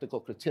the skeptical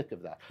critique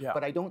of that. Yeah.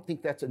 But I don't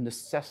think that's a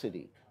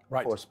necessity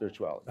for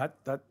spirituality.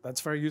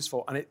 That's very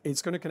useful. And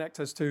it's going to connect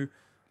us to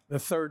the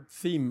third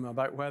theme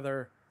about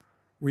whether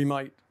we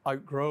might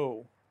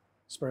outgrow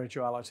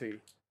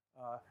spirituality.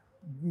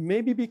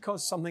 Maybe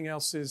because something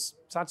else is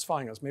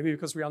satisfying us. Maybe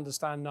because we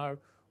understand now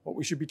what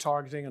we should be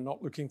targeting and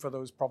not looking for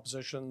those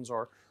propositions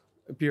or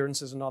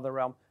appearances in another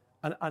realm.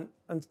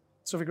 And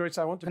Sophie-Grace,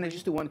 I want to... Can I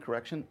just do one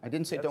correction? I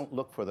didn't say don't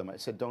look for them. I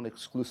said don't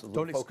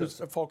exclusively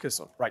focus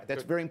on. Right.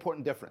 That's a very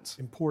important difference.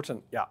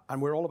 Important, yeah.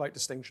 And we're all about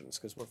distinctions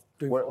because we're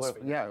doing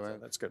philosophy. So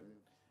that's good.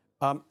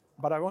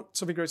 But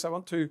Sophie-Grace, I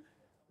want to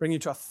bring you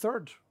to a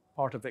third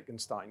part of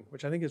Wittgenstein,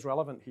 which I think is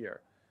relevant here,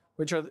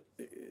 which are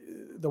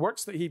the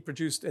works that he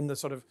produced in the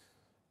sort of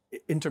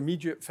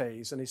intermediate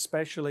phase, and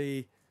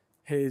especially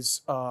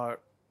his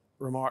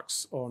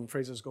remarks on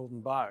Fraser's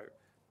Golden Bough,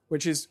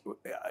 which is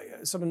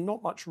sort of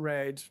not much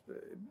read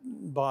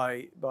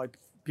by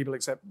people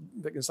except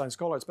Wittgenstein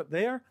scholars. But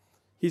there,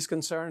 he's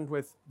concerned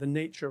with the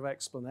nature of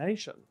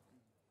explanation.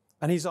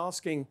 And he's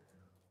asking,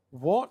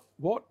 what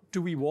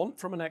do we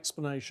want from an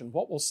explanation?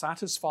 What will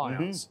satisfy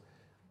us?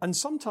 And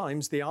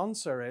sometimes the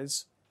answer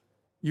is,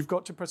 you've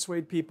got to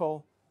persuade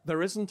people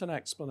there isn't an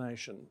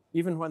explanation,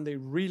 even when they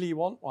really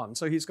want one.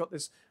 So he's got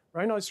this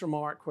very nice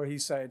remark where he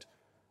said,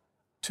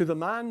 to the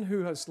man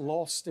who has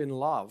lost in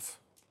love,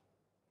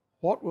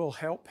 what will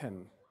help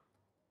him?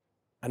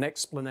 An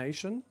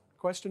explanation? ?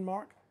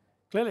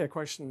 Clearly a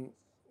question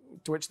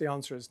to which the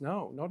answer is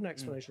no, not an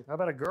explanation. How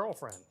about a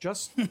girlfriend?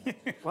 Just,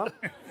 well,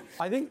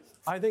 I think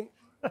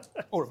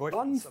or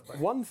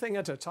one thing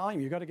at a time.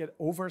 You got to get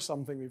over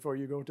something before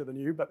you go to the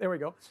new, but there we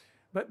go.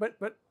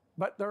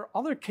 But there are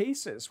other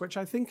cases which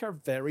I think are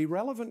very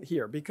relevant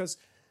here, because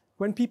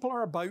when people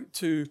are about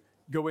to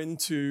go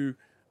into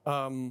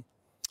an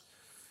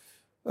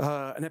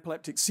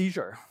epileptic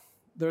seizure,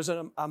 there's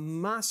a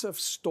massive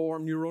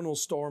storm, neuronal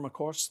storm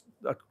across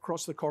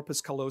the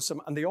corpus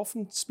callosum, and they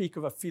often speak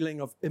of a feeling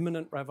of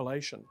imminent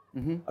revelation,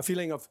 a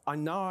feeling of,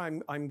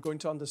 I'm going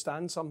to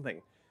understand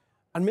something.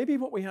 And maybe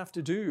what we have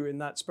to do in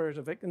that spirit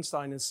of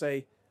Wittgenstein is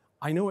say,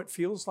 I know it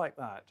feels like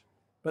that,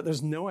 but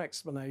there's no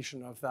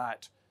explanation of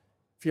that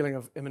feeling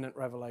of imminent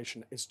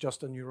revelation. It's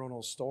just a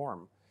neuronal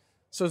storm.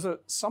 So there's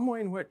some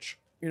way in which,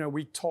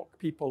 we talk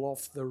people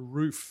off the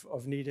roof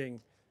of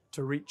needing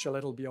to reach a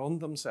little beyond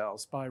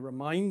themselves by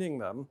reminding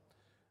them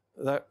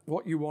that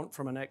what you want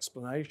from an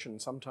explanation,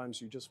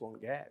 sometimes you just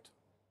won't get.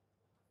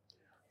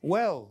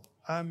 Well,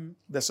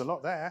 there's a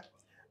lot there.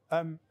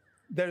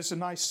 There's a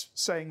nice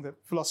saying that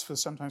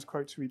philosophers sometimes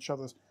quote to each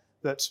other,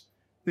 that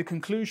the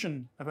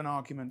conclusion of an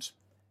argument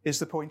is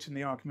the point in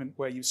the argument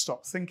where you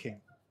stop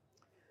thinking.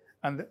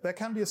 And there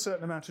can be a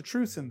certain amount of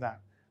truth in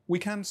that. We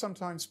can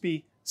sometimes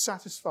be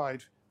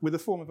satisfied with a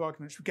form of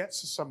argument which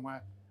gets us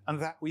somewhere, and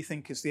that we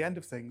think is the end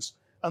of things.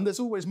 And there's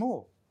always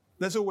more.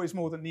 There's always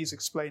more that needs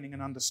explaining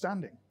and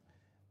understanding.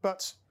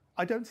 But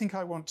I don't think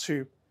I want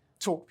to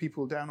talk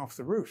people down off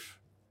the roof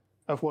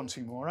of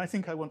wanting more. I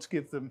think I want to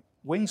give them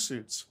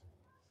wingsuits.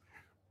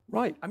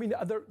 Right. I mean,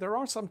 there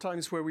are some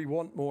times where we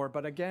want more,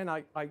 but again,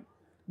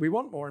 we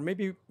want more, and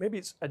maybe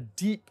it's a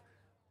deep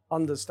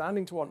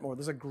understanding to want more.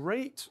 There's a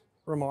great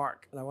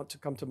remark, and I want to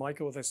come to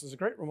Michael with this. There's a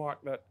great remark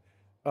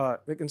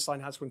that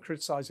Wittgenstein has when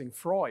criticizing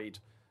Freud.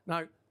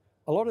 Now,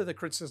 a lot of the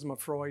criticism of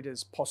Freud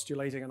is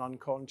postulating an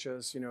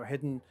unconscious,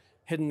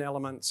 hidden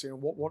elements.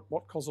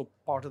 What causal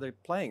part are they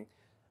playing?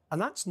 And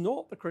that's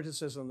not the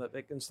criticism that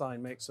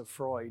Wittgenstein makes of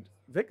Freud.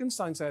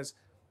 Wittgenstein says,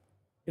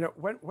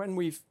 when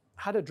we've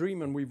had a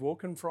dream and we've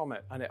woken from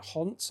it and it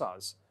haunts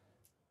us,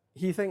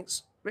 he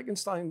thinks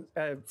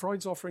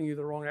Freud's offering you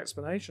the wrong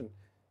explanation.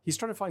 He's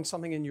trying to find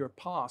something in your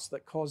past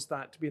that caused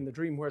that to be in the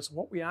dream, whereas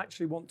what we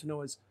actually want to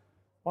know is,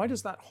 why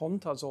does that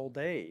haunt us all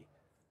day?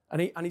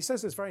 And he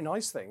says this very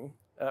nice thing,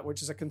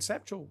 which is a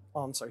conceptual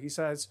answer. He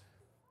says,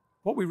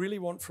 what we really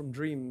want from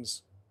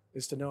dreams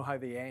is to know how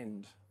they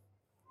end.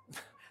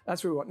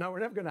 That's what we want. Now, we're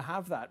never going to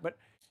have that, but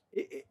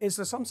is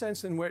there some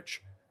sense in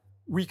which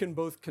we can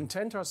both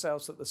content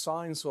ourselves that the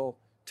science will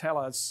tell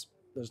us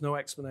there's no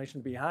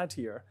explanation to be had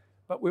here,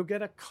 but we'll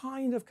get a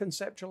kind of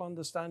conceptual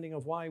understanding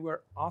of why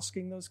we're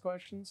asking those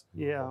questions,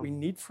 what we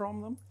need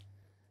from them?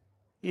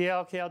 Yeah,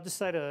 okay, I'll just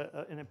cite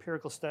an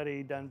empirical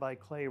study done by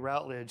Clay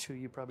Routledge, who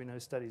you probably know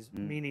studies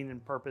meaning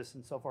and purpose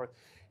and so forth.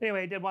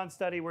 Anyway, he did one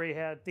study where he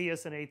had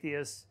theists and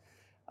atheists,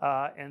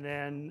 and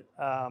then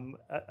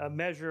a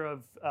measure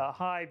of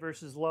high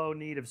versus low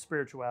need of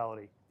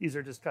spirituality. These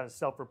are just kind of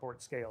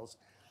self-report scales.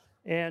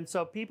 And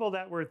so people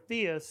that were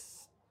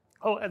theists,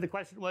 and the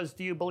question was,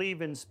 do you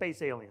believe in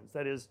space aliens?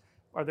 That is,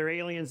 are there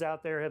aliens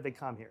out there? Have they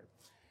come here?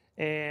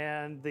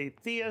 And the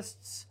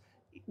theists,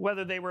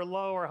 whether they were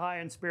low or high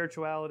in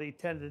spirituality,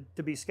 tended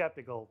to be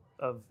skeptical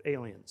of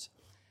aliens.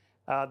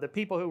 The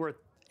people who were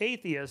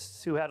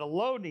atheists, who had a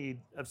low need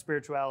of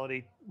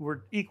spirituality,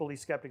 were equally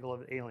skeptical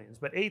of aliens.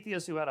 But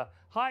atheists who had a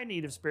high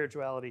need of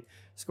spirituality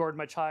scored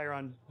much higher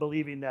on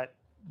believing that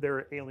there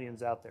are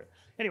aliens out there.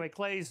 Anyway,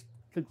 Clay's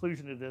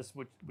conclusion to this,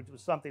 which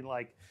was something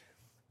like,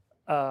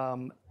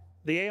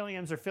 the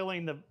aliens are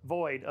filling the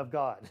void of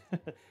God.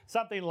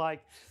 Something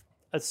like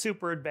a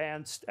super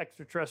advanced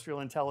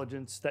extraterrestrial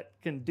intelligence that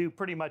can do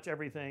pretty much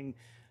everything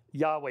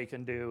Yahweh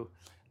can do.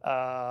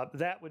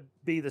 That would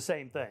be the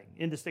same thing,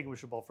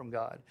 indistinguishable from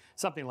God,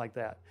 something like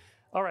that.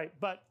 All right,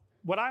 but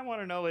what I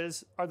want to know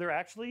is, are there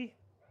actually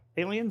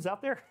aliens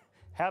out there?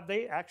 Have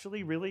they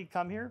actually really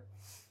come here?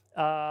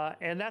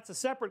 And that's a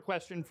separate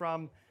question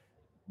from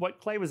what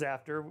Clay was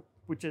after,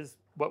 which is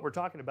what we're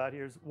talking about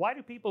here, is why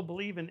do people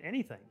believe in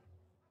anything?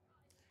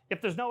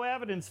 If there's no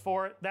evidence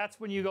for it, that's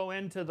when you go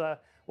into the,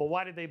 well,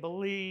 why did they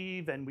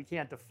believe? And we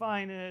can't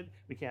define it.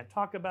 We can't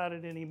talk about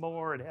it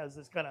anymore. It has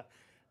this kind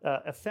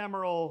of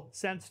ephemeral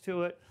sense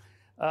to it.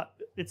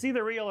 It's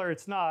either real or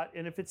it's not.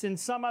 And if it's in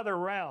some other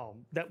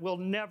realm that we'll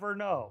never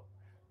know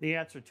the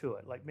answer to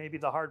it, like maybe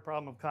the hard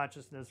problem of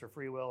consciousness or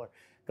free will or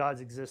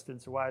God's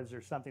existence or why is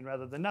there something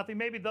rather than nothing,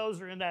 maybe those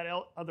are in that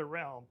other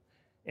realm.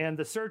 And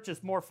the search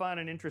is more fun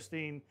and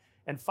interesting,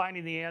 and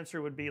finding the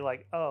answer would be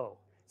like, oh,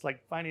 it's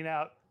like finding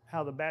out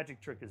how the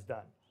magic trick is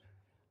done.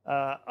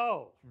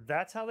 Oh,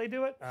 that's how they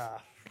do it?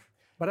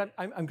 But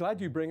I'm glad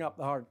you bring up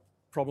the hard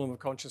problem of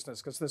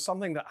consciousness, because there's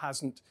something that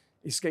hasn't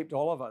escaped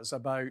all of us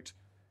about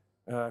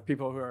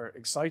people who are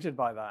excited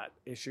by that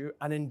issue,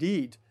 and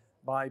indeed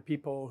by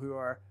people who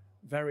are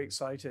very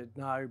excited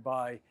now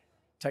by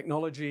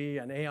technology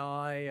and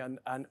AI and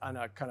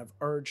a kind of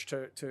urge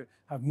to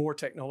have more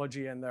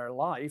technology in their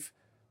life.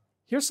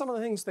 Here's some of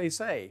the things they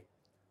say.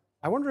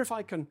 I wonder if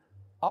I can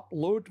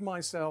upload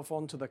myself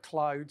onto the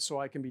cloud so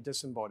I can be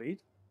disembodied.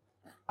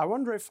 I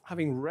wonder if,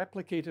 having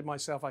replicated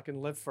myself, I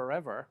can live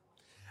forever.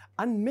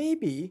 And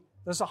maybe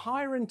there's a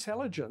higher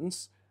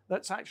intelligence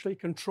that's actually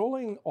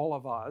controlling all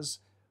of us.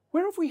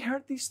 Where have we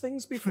heard these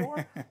things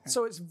before?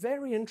 So it's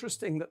very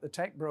interesting that the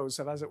tech bros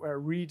have, as it were,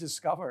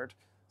 rediscovered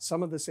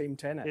some of the same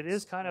tenets. It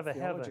is kind of a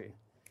theology. heaven.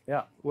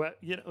 Yeah. Well,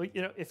 you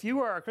know, if you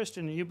are a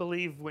Christian and you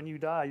believe when you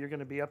die you're going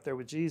to be up there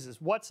with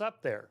Jesus, what's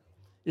up there?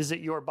 Is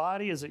it your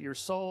body? Is it your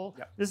soul?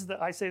 Yeah.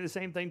 I say the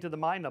same thing to the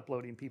mind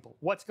uploading people.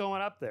 What's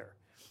going up there?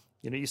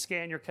 You know, you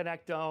scan your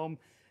connectome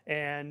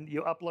and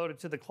you upload it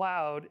to the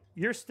cloud.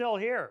 You're still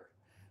here.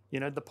 You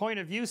know, the point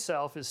of view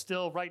self is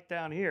still right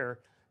down here.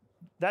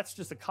 That's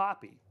just a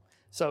copy.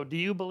 So do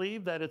you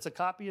believe that it's a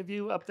copy of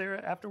you up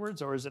there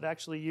afterwards, or is it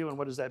actually you, and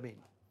what does that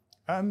mean?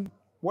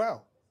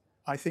 Well,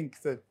 I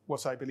think that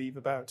what I believe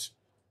about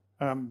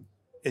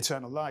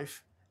eternal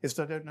life is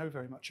that I don't know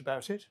very much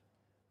about it,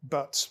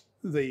 but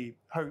the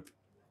hope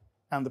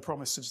and the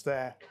promises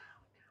there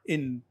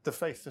in the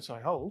faith that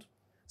I hold.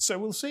 So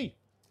we'll see.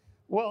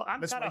 Well,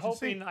 I'm kind of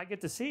hoping I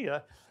get to see you.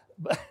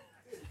 But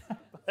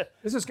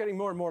this is getting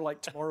more and more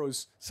like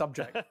tomorrow's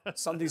subject,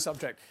 Sunday's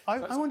subject.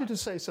 I wanted to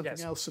say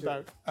something else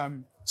about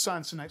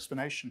science and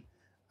explanation.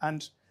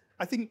 And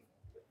I think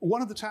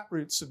one of the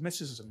taproots of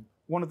mysticism,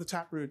 one of the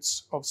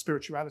taproots of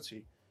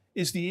spirituality,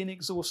 is the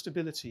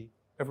inexhaustibility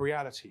of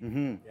reality.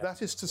 Mm-hmm. Yeah.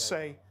 That is to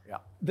say,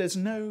 there's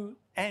no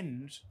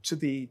end to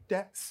the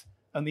depth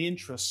and the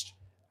interest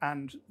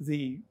and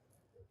the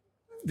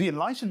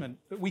enlightenment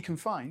that we can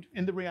find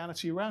in the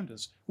reality around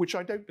us, which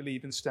I don't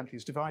believe, incidentally,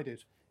 is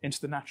divided into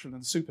the natural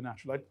and the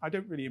supernatural. I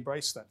don't really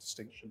embrace that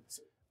distinction.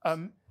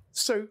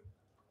 So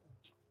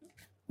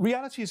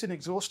reality is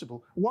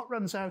inexhaustible. What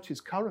runs out is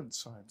current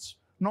science.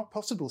 Not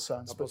possible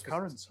science, but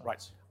current science.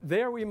 Right.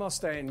 There we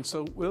must end.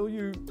 So will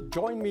you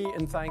join me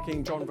in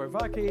thanking John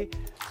Vervaeke,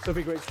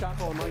 Sophie-Grace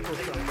Chappell, and Michael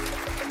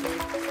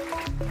Shermer?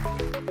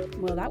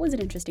 Well, that was an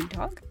interesting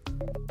talk.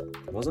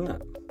 Wasn't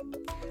it?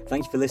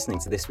 Thank you for listening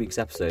to this week's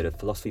episode of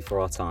Philosophy for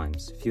Our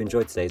Times. If you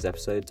enjoyed today's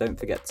episode, don't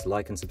forget to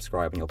like and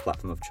subscribe on your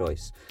platform of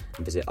choice,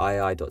 and visit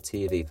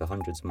iai.tv for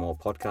hundreds more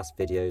podcast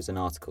videos and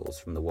articles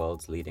from the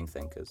world's leading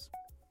thinkers.